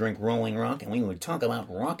we would drink Rolling Rock, and we would talk about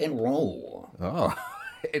rock and roll. Oh.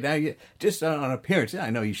 Now, just on appearance,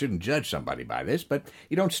 I know you shouldn't judge somebody by this, but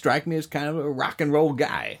you don't strike me as kind of a rock and roll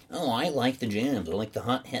guy. Oh, I like the jams. I like the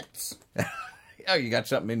hot hits. Oh, you got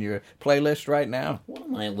something in your playlist right now? What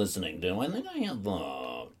am I listening to? I think I have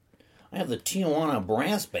the Tijuana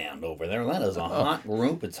Brass Band over there. That is a hot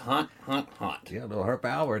group. It's hot, hot, hot. Yeah, little Herb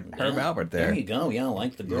Albert there. There you go. Yeah,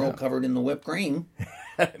 like the girl covered in the whipped cream.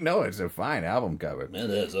 No, it's a fine album cover. It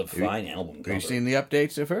is a fine album cover. Have you seen the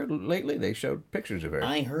updates of her lately? They showed pictures of her.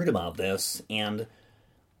 I heard about this, and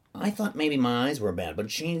I thought maybe my eyes were bad,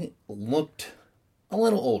 but she looked a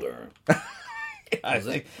little older. Does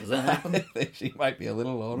that happen? She might be a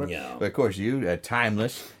little older. Yeah. But of course, you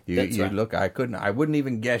timeless. That's right. Look. I wouldn't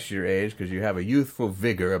even guess your age because you have a youthful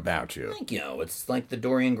vigor about you. Thank you. It's like the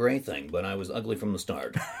Dorian Gray thing, but I was ugly from the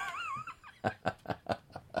start.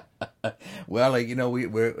 Well, we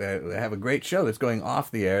have a great show that's going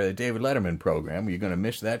off the air, the David Letterman program. Are you going to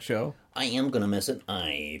miss that show? I am going to miss it.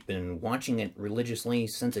 I've been watching it religiously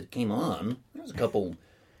since it came on. There's a couple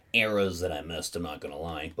eras that I missed, I'm not going to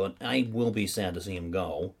lie, but I will be sad to see him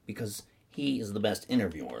go because he is the best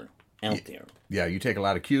interviewer out there. Yeah, you take a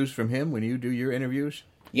lot of cues from him when you do your interviews?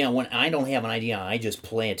 Yeah, when I don't have an idea, I just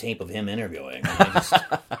play a tape of him interviewing.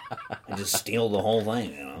 I just steal the whole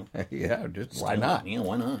thing, Yeah, why not? Yeah,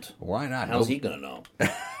 why not? Why not? How's he going to know?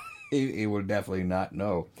 He will definitely not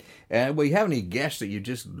know. Well, you have any guests that you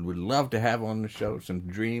just would love to have on the show? Some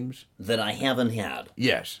dreams? That I haven't had?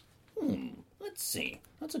 Yes. Let's see.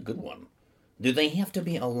 That's a good one. Do they have to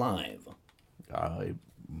be alive? It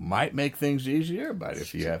might make things easier, but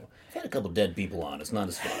if you have... I've had a couple dead people on. It's not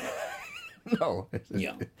as fun. No.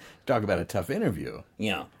 Yeah. Talk about a tough interview.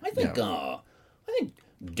 Yeah. I think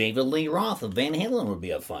David Lee Roth of Van Halen would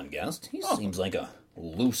be a fun guest. He seems like a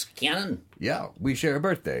loose cannon. Yeah, we share a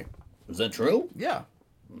birthday. Is that true? Yeah.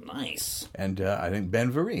 Nice. And I think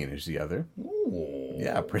Ben Vereen is the other. Ooh.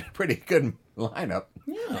 Yeah, pretty good lineup.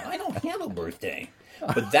 Yeah, I don't have a birthday.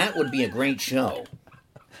 But that would be a great show.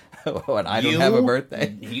 What, I don't have a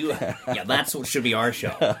birthday? Yeah, that's what should be our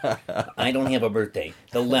show. I don't have a birthday.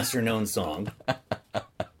 The lesser-known song.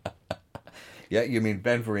 Yeah, you mean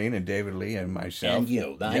Ben Vereen and David Lee and myself? And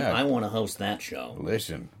you. I want to host that show.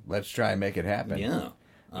 Listen, let's try and make it happen. Yeah.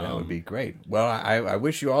 That would be great. Well, I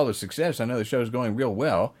wish you all the success. I know the show's going real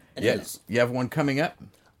well. It is. You have one coming up?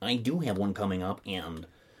 I do have one coming up, and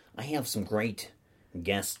I have some great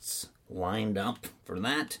guests lined up for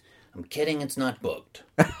that. I'm kidding, it's not booked.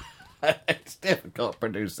 It's difficult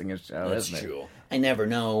producing a show, That's isn't it? true. I never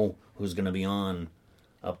know who's going to be on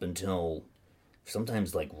up until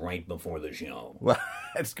sometimes like right before the show. Well,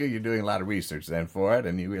 that's good. You're doing a lot of research then for it,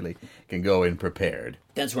 and you really can go in prepared.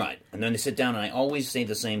 That's right. And then they sit down, and I always say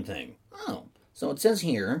the same thing. Oh, so it says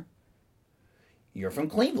here, you're from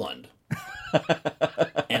Cleveland.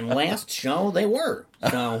 And last show, they were.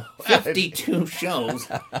 So 52 shows,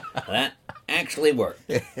 that actually worked.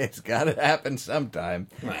 It's got to happen sometime.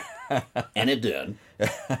 Right. And it did.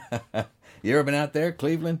 You ever been out there,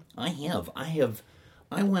 Cleveland? I have.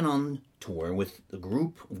 I went on tour with a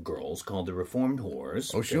group of girls called the Reformed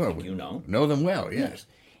Whores. Oh, sure. You know. Know them well, yes.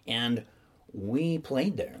 And we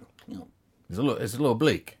played there. It's a little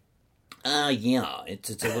bleak. Yeah, it's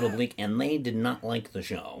a little bleak, and they did not like the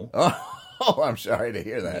show. Oh, I'm sorry to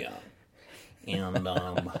hear that. Yeah. And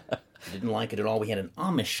didn't like it at all. We had an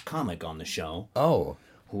Amish comic on the show. Oh.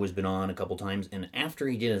 who has been on a couple times, and after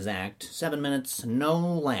he did his act, 7 minutes, no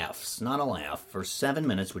laughs, not a laugh, for 7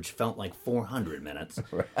 minutes, which felt like 400 minutes.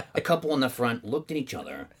 A couple in the front looked at each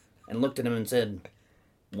other and looked at him and said,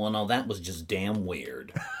 well, no, that was just damn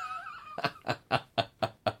weird.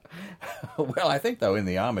 Well, I think, though, in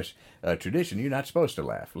the Amish tradition, you're not supposed to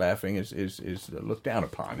laugh. Laughing is looked down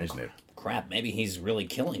upon, isn't it? Crap, maybe he's really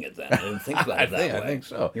killing it then. I didn't think about it that way. I think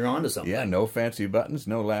so. You're onto something. Yeah, no fancy buttons,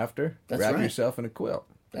 no laughter. That's Wrap right. yourself in a quilt.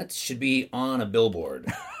 That should be on a billboard.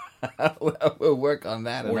 Well, we'll work on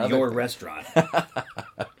that. Or your restaurant.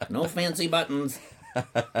 No fancy buttons.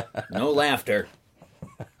 No laughter.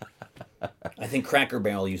 I think Cracker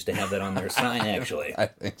Barrel used to have that on their sign, actually. I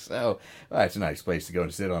think so. Well, it's a nice place to go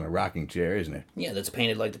and sit on a rocking chair, isn't it? Yeah, that's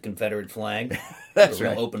painted like the Confederate flag. That's a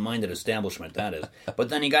real right. open-minded establishment, that is. But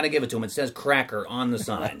then you got to give it to them. It says Cracker on the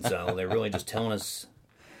sign, so they're really just telling us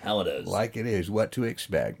how it is. Like it is, what to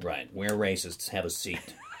expect. Right. We're racists. Have a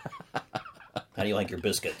seat. How do you like your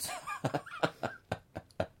biscuits?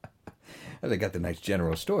 Well, they got the nice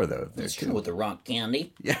general store, though. There, That's too. true with the rock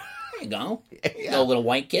candy. Yeah. There you go. There you go, little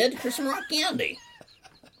white kid. Here's some rock candy.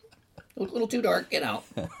 A little too dark. Get out.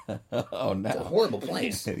 Oh, no. It's a horrible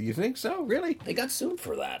place. You think so? Really? They got sued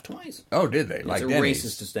for that twice. Oh, did they? It's Like a Denny's?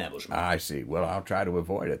 racist establishment. I see. Well, I'll try to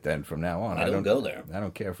avoid it then from now on. I don't go there. I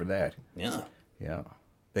don't care for that. Yeah. Yeah.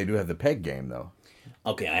 They do have the peg game, though.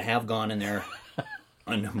 Okay, I have gone in there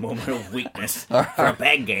on a moment of weakness for a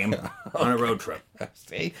bag game on a road trip.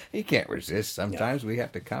 See, you can't resist. Sometimes we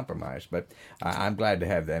have to compromise. But I'm glad to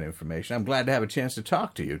have that information. I'm glad to have a chance to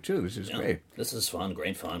talk to you, too. This is great. This is fun,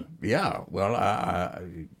 great fun. Yeah. Well,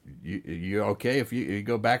 you okay if you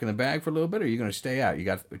go back in the bag for a little bit, or are you going to stay out? You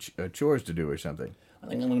got chores to do or something? I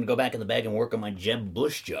think I'm going to go back in the bag and work on my Jeb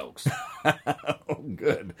Bush jokes. Oh,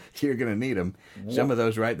 good. You're going to need them. Some of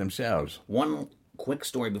those write themselves. One quick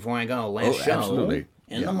story before I go. Last show, absolutely.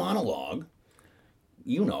 in the monologue,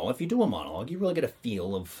 if you do a monologue, you really get a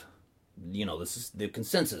feel of, this is the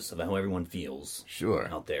consensus of how everyone feels Sure.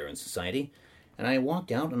 out there in society. And I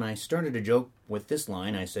walked out and I started a joke with this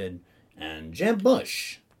line. I said, and Jeb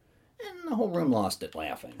Bush. And the whole room lost it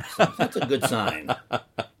laughing. So that's a good sign.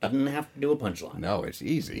 Didn't have to do a punchline. No, it's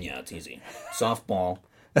easy. Yeah, it's easy. Softball.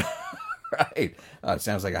 Right. Oh, it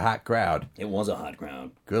sounds like a hot crowd. It was a hot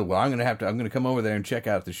crowd. Good. Well, I'm going to come over there and check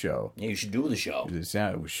out the show. Yeah, you should do the show.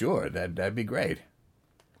 Sure. That'd be great.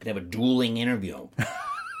 Could have a dueling interview.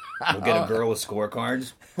 We'll get a girl with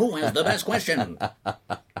scorecards. Who has the best question?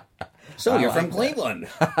 So you're from Cleveland.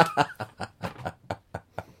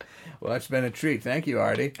 Well, it's been a treat. Thank you,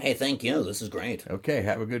 Arty. Hey, thank you. This is great. Okay,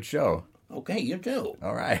 have a good show. Okay, you too.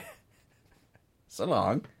 All right. So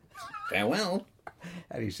long. Farewell.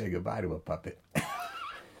 How do you say goodbye to a puppet?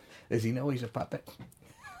 Does he know he's a puppet?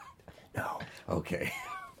 No. Okay.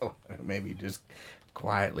 Maybe just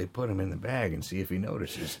quietly put him in the bag and see if he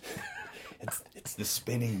notices. It's the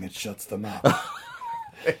spinning that shuts them out.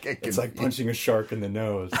 It's like punching a shark in the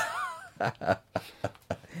nose. Well,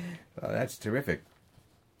 that's terrific.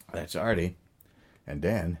 That's Arty. And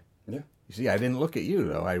Dan. Yeah. You see, I didn't look at you,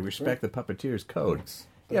 though. I respect the puppeteer's code.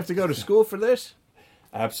 You have to go to school for this?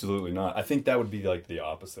 Absolutely not. I think that would be like the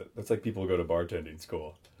opposite. That's like people who go to bartending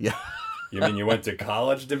school. Yeah. You mean you went to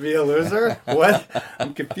college to be a loser? What?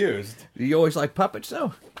 I'm confused. Do you always like puppets,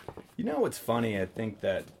 though? You know what's funny? I think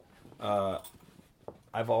that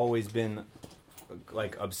I've always been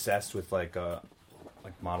like obsessed with like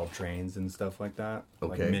model trains and stuff like that.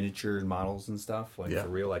 Okay. Like miniature models and stuff. Like Yeah. for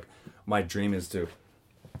real. Like my dream is to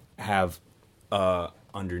have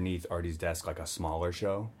underneath Arty's desk like a smaller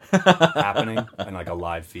show happening and like a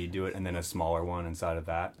live feed to it, and then a smaller one inside of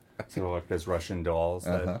that. So like there's Russian dolls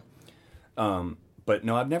that. But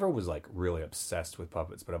no, I've never was like really obsessed with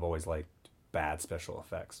puppets, but I've always liked bad special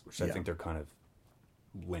effects, which I think they're kind of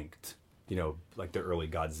linked. Like the early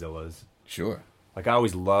Godzillas. Sure. Like I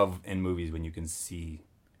always love in movies when you can see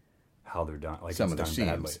how they're done. Like Some it's of the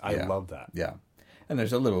done badly. scenes. I love that. Yeah. And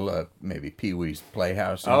there's a little maybe Pee-wee's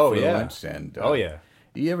Playhouse Oh, yeah. influence. And, Oh yeah.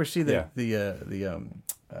 You ever see the Yeah. the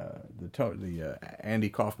Andy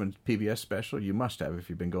Kaufman PBS special? You must have if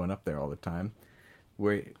you've been going up there all the time.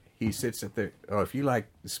 Where he sits at the if you like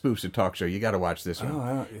spoofs of talk show, you got to watch this one.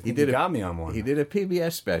 Oh, you got me on one. He did a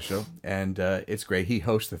PBS special, and it's great. He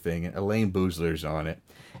hosts the thing, and Elaine Boozler's on it,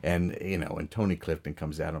 and and Tony Clifton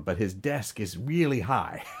comes out, but his desk is really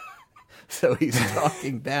high. So he's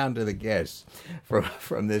talking down to the guests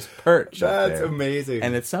from this perch. That's up there. amazing.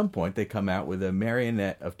 And at some point, they come out with a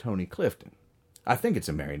marionette of Tony Clifton. I think it's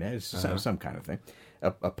a marionette. It's some kind of thing.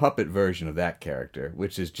 A puppet version of that character,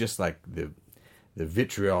 which is just like the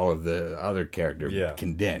vitriol of the other character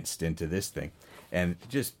condensed into this thing. and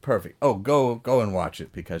just perfect. Oh, go and watch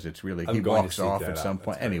it because it's really. I'm He going to walks seek off that at out. some That's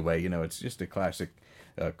point. great. Anyway, it's just a classic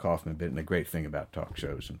Kaufman bit, and a great thing about talk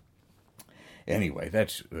shows. And anyway,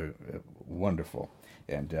 that's wonderful.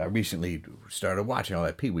 And I recently started watching all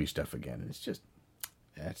that Pee Wee stuff again, and it's just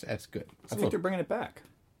that's good. I think they're bringing it back.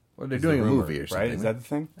 Well, they're Is doing the a rumor, movie or something. right? Is that the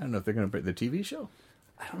thing? I don't know if they're going to bring the TV show.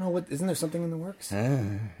 I don't know what. Isn't there something in the works?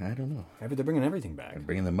 I don't know. Maybe they're bringing everything back. They're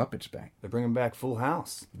bringing the Muppets back. They're bringing back Full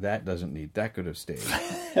House. That could have stayed.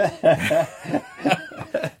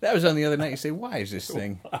 That was on the other night. You say, why is this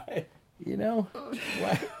thing? Why?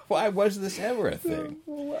 Why was this ever a thing?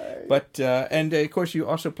 But and of course, you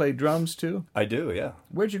also play drums too. I do, yeah.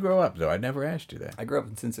 Where'd you grow up, though? I never asked you that. I grew up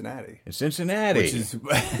in Cincinnati. In Cincinnati. Which is,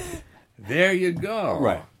 There you go.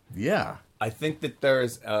 Right. Yeah. I think that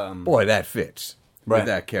there's... Boy, that fits Right. with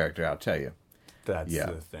that character, I'll tell you. That's Yeah.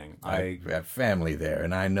 the thing. I have family there,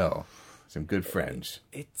 and I know some good friends.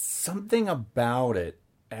 It's something about it.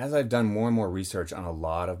 As I've done more and more research on a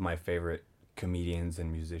lot of my favorite comedians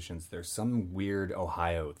and musicians, there's some weird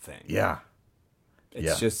Ohio thing. Yeah.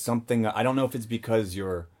 It's just something... I don't know if it's because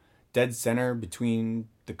you're dead center between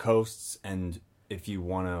the coasts, and if you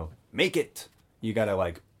want to make it, you got to,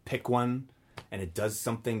 like, pick one, and it does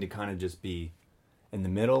something to kind of just be in the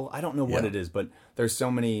middle. I don't know what Yeah. it is, but there's so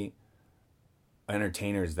many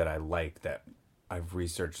entertainers that I like that I've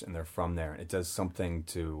researched, and they're from there. It does something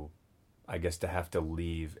to, I guess, to have to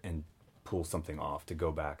leave and pull something off to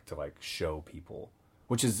go back to, like, show people,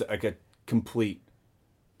 which is like a complete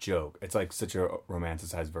joke. It's like such a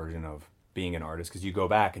romanticized version of being an artist, because you go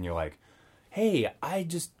back and you're like, hey, I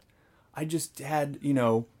just had,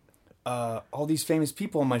 all these famous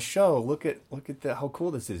people on my show. Look at how cool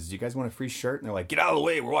this is. Do you guys want a free shirt? And they're like, get out of the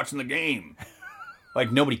way, we're watching the game.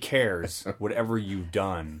 Like, nobody cares whatever you've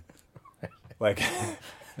done. Like,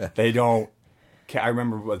 they don't care. I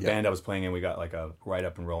remember what band I was playing in, we got like a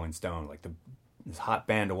write-up in Rolling Stone, like this hot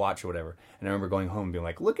band to watch or whatever. And I remember going home and being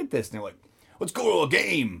like, look at this. And they're like, let's go to a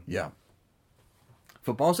game. Yeah.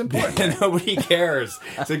 Football's important. And nobody cares.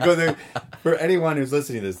 So go there. For anyone who's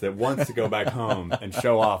listening to this that wants to go back home and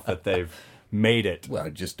show off that they've made it. Well,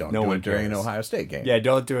 just don't No do one it during an cares. Ohio State game. Yeah,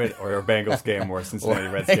 don't do it, or a Bengals game, or a Cincinnati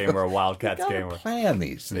Reds game, or a Wildcats You gotta game. plan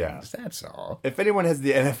these things. Yeah. That's all. If anyone has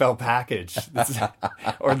the NFL package,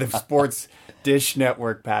 or the Sports Dish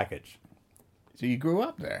Network package. So you grew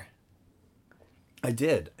up there. I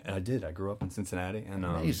did. I grew up in Cincinnati. And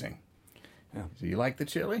Amazing. yeah. So you like the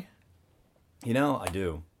chili? I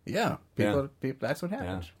do. Yeah. People. That's what Yeah.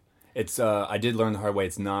 happens. It's I did learn the hard way.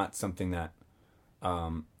 It's not something that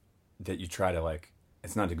that you try to, like,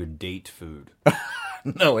 it's not a good date food.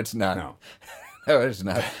 No, it's not. No. No, it's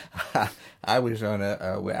not. I was on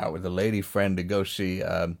out with a lady friend to go see,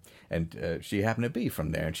 and she happened to be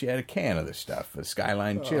from there, and she had a can of the stuff, the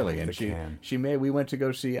Skyline chili, and the can. we went to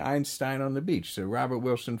go see Einstein on the Beach, the Robert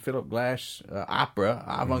Wilson, Philip Glass opera,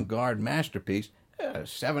 avant-garde masterpiece,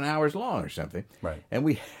 7 hours long or something. Right. And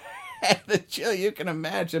we had the chili. You can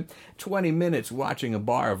imagine 20 minutes watching a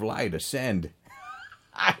bar of light ascend.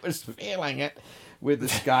 I was feeling it with the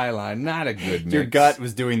Skyline. Not a good mix. Your gut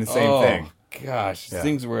was doing the same thing. Gosh, Yeah.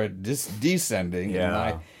 things were descending in Yeah.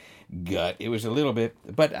 my gut. It was a little bit,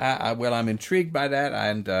 but I'm intrigued by that,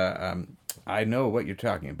 and I know what you're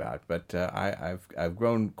talking about. But I've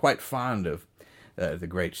grown quite fond of the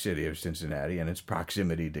great city of Cincinnati and its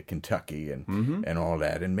proximity to Kentucky and all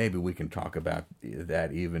that. And maybe we can talk about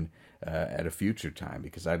that even at a future time,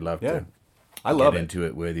 because I'd love Yeah. to. I love get it. into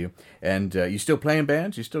it with you. And you still playing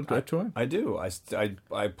bands? You still touring? I do.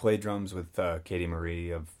 I play drums with Katie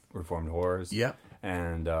Marie of Reformed Horrors. Yep.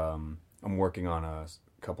 And I'm working on a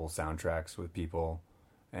couple soundtracks with people,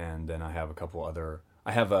 and then I have a couple other.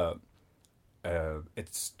 I have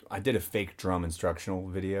I did a fake drum instructional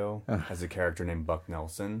video as a character named Buck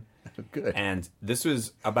Nelson. Good. And this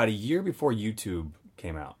was about a year before YouTube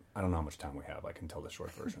came out. I don't know how much time we have. I can tell the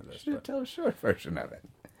short version of this. Should tell a short version of it.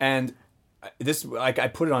 And this, like, I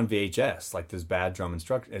put it on VHS, like this bad drum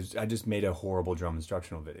instruction. I just made a horrible drum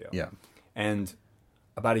instructional video. Yeah. And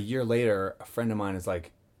about a year later, a friend of mine is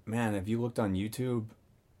like, "Man, have you looked on YouTube?"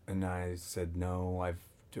 And I said, "No,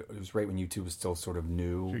 it was right when YouTube was still sort of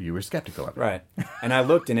new." You were skeptical of it. Right. And I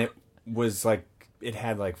looked, and it was like, it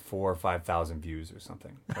had like 4,000 or 5,000 views or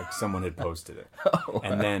something. Like someone had posted it.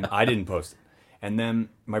 And then I didn't post it. And then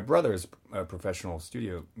my brother is a professional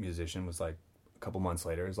studio musician, was like, a couple months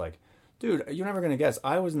later, is like, "Dude, you're never going to guess.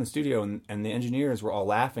 I was in the studio, and the engineers were all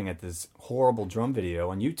laughing at this horrible drum video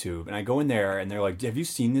on YouTube. And I go in there, and they're like, 'Have you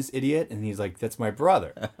seen this idiot?' And he's like, 'That's my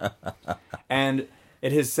brother.'" And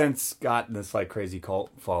it has since gotten this, like, crazy cult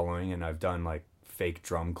following, and I've done, like, fake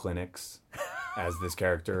drum clinics as this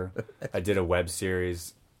character. I did a web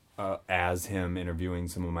series as him interviewing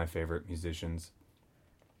some of my favorite musicians.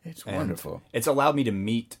 It's And wonderful. It's allowed me to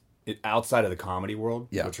meet outside of the comedy world,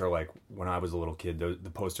 Yeah. which are like when I was a little kid, the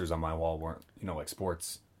posters on my wall weren't, like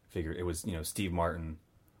sports figure. It was, Steve Martin,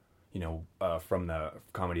 from the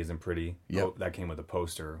Comedy Isn't Pretty. Yep. Oh, that came with a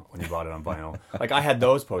poster when you bought it on vinyl. Like I had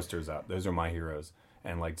those posters up. Those are my heroes.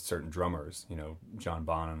 And like certain drummers, John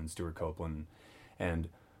Bonham and Stuart Copeland. And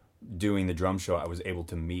doing the drum show, I was able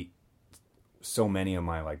to meet so many of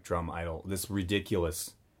my like drum idol. This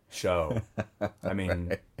ridiculous show. I mean,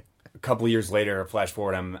 Right. a couple of years later, flash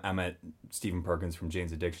forward, I'm at Stephen Perkins from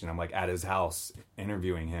Jane's Addiction. I'm like at his house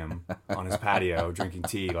interviewing him on his patio, drinking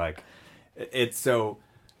tea. Like it's wild,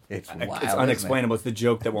 It's unexplainable. It's the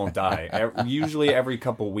joke that won't die. Usually every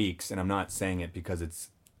couple weeks, and I'm not saying it because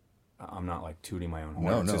I'm not like tooting my own horn.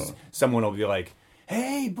 No, It's no. just someone will be like,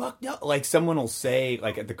 "Hey, Buck," no. Like someone will say,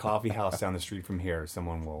 like at the coffee house down the street from here,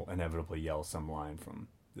 someone will inevitably yell some line from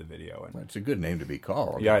the video. And It's a good name to be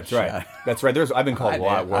called. yeah, that's right. That's right. I've been called a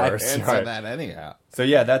lot worse. I'd answer Right. that anyhow. So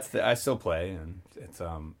yeah, I still play, and it's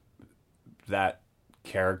that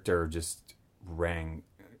character just rang.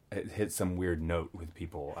 It hit some weird note with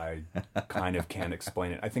people. I kind of can't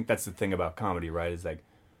explain it. I think that's the thing about comedy, right? Is like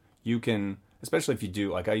you can, especially if you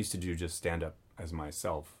do, like I used to do just stand up as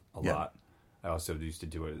myself a Yeah. lot. I also used to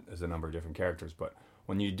do it as a number of different characters. But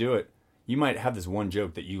when you do it, you might have this one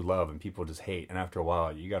joke that you love and people just hate, and after a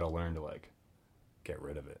while, you got to learn to like get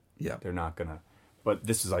rid of it. Yeah. They're not gonna. But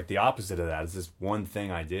this is like the opposite of that. Is this one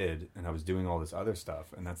thing I did, and I was doing all this other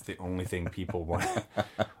stuff, and that's the only thing people want.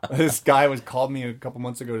 This guy called me a couple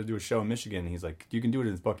months ago to do a show in Michigan. And he's like, "You can do it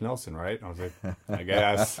as Buck Nelson, right?" And I was like, "I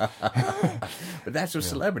guess." But that's what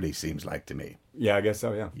celebrity seems like to me. Yeah, I guess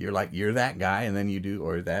so. Yeah. You're that guy, and then you do,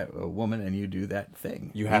 or that woman, and you do that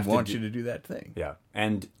thing. You have to want do- you to do that thing. Yeah,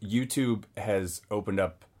 and YouTube has opened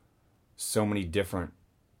up so many different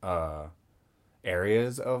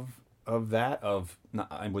areas of that.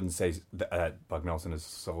 I wouldn't say that Buck Nelson is a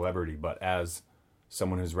celebrity, but as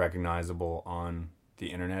someone who's recognizable on the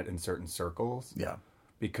internet in certain circles. Yeah.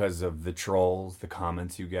 Because of the trolls, the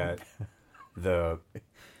comments you get,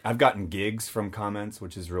 I've gotten gigs from comments,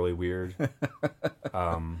 which is really weird.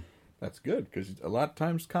 That's good, because a lot of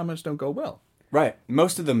times comments don't go well. Right.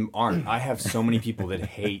 Most of them aren't. I have so many people that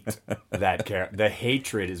hate that character. The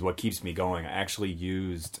hatred is what keeps me going. I actually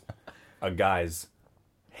used a guy's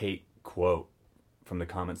hate quote from the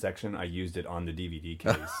comment section. I used it on the DVD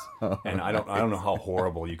case. And I don't know how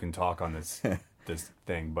horrible you can talk on this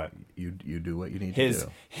thing, but You do what you need to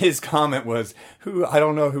do. his comment was, I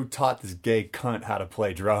don't know who taught this gay cunt how to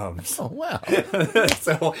play drums. Oh, wow.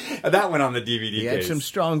 So that went on the DVD He case. had some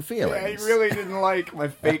strong feelings. Yeah, he really didn't like my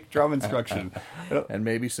fake drum instruction. And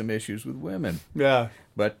maybe some issues with women. Yeah.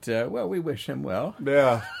 But, well, we wish him well.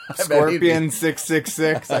 Yeah. Scorpion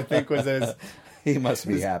 666, I think was his. He must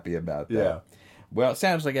be happy about that. Yeah. Well, it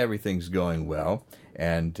sounds like everything's going well.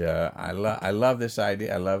 And I love this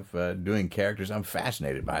idea. I love doing characters. I'm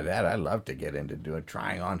fascinated by that. I love to get into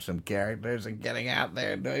trying on some characters and getting out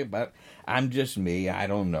there and doing it. But I'm just me. I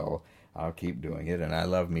don't know. I'll keep doing it. And I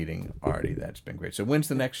love meeting Arty. That's been great. So when's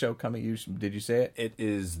the next show coming? Did you say it? It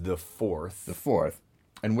is the 4th. The 4th.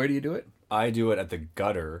 And where do you do it? I do it at the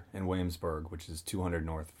Gutter in Williamsburg, which is 200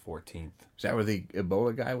 North 14th. Is that where the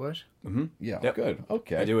Ebola guy was? Mm-hmm. Yeah, Yep. good.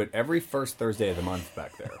 Okay. I do it every first Thursday of the month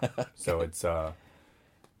back there. So it's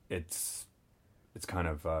kind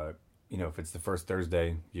of, if it's the first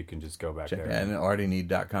Thursday, you can just go back Check there. that. And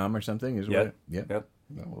artyneed.com or something is Yep. what? Yep.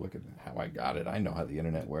 Well, look at how I got it. I know how the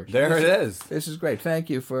internet works. There it is. This is great. Thank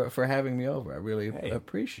you for having me over. I really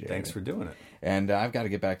appreciate it. Thanks for doing it. And I've got to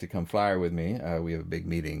get back to Come Flyer with me. We have a big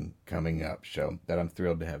meeting coming up, so that I'm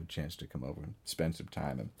thrilled to have a chance to come over and spend some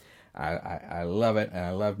time. And I love it, and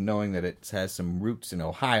I love knowing that it has some roots in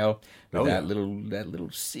Ohio. But that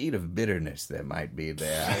little seed of bitterness that might be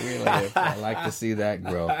there. I like to see that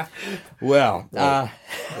grow. Well,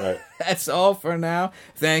 that's all for now.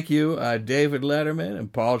 Thank you, David Letterman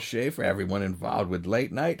and Paul Schaefer, everyone involved with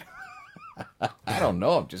Late Night. I don't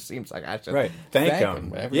know. It just seems like I should thank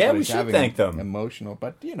them. Everybody's Yeah, we should having thank them. Emotional,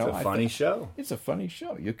 but It's a funny show. It's a funny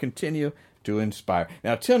show. You continue to inspire.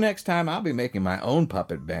 Now, till next time, I'll be making my own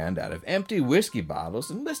puppet band out of empty whiskey bottles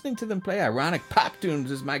and listening to them play ironic pop tunes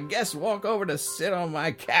as my guests walk over to sit on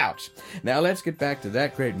my couch. Now, let's get back to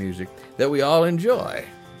that great music that we all enjoy.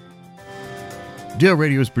 Dale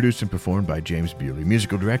Radio is produced and performed by James Bewley.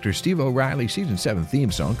 Musical director Steve O'Reilly. Season 7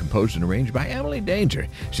 theme song composed and arranged by Emily Danger.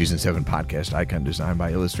 Season 7 podcast icon designed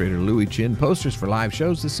by illustrator Louis Chin. Posters for live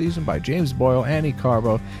shows this season by James Boyle, Annie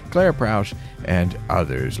Carbo, Claire Prowse, and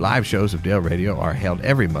others. Live shows of Dale Radio are held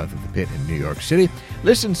every month at the Pit in New York City.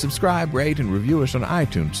 Listen, subscribe, rate, and review us on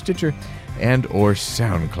iTunes, Stitcher, and or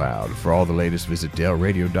SoundCloud. For all the latest, visit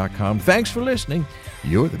DaleRadio.com. Thanks for listening.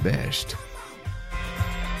 You're the best.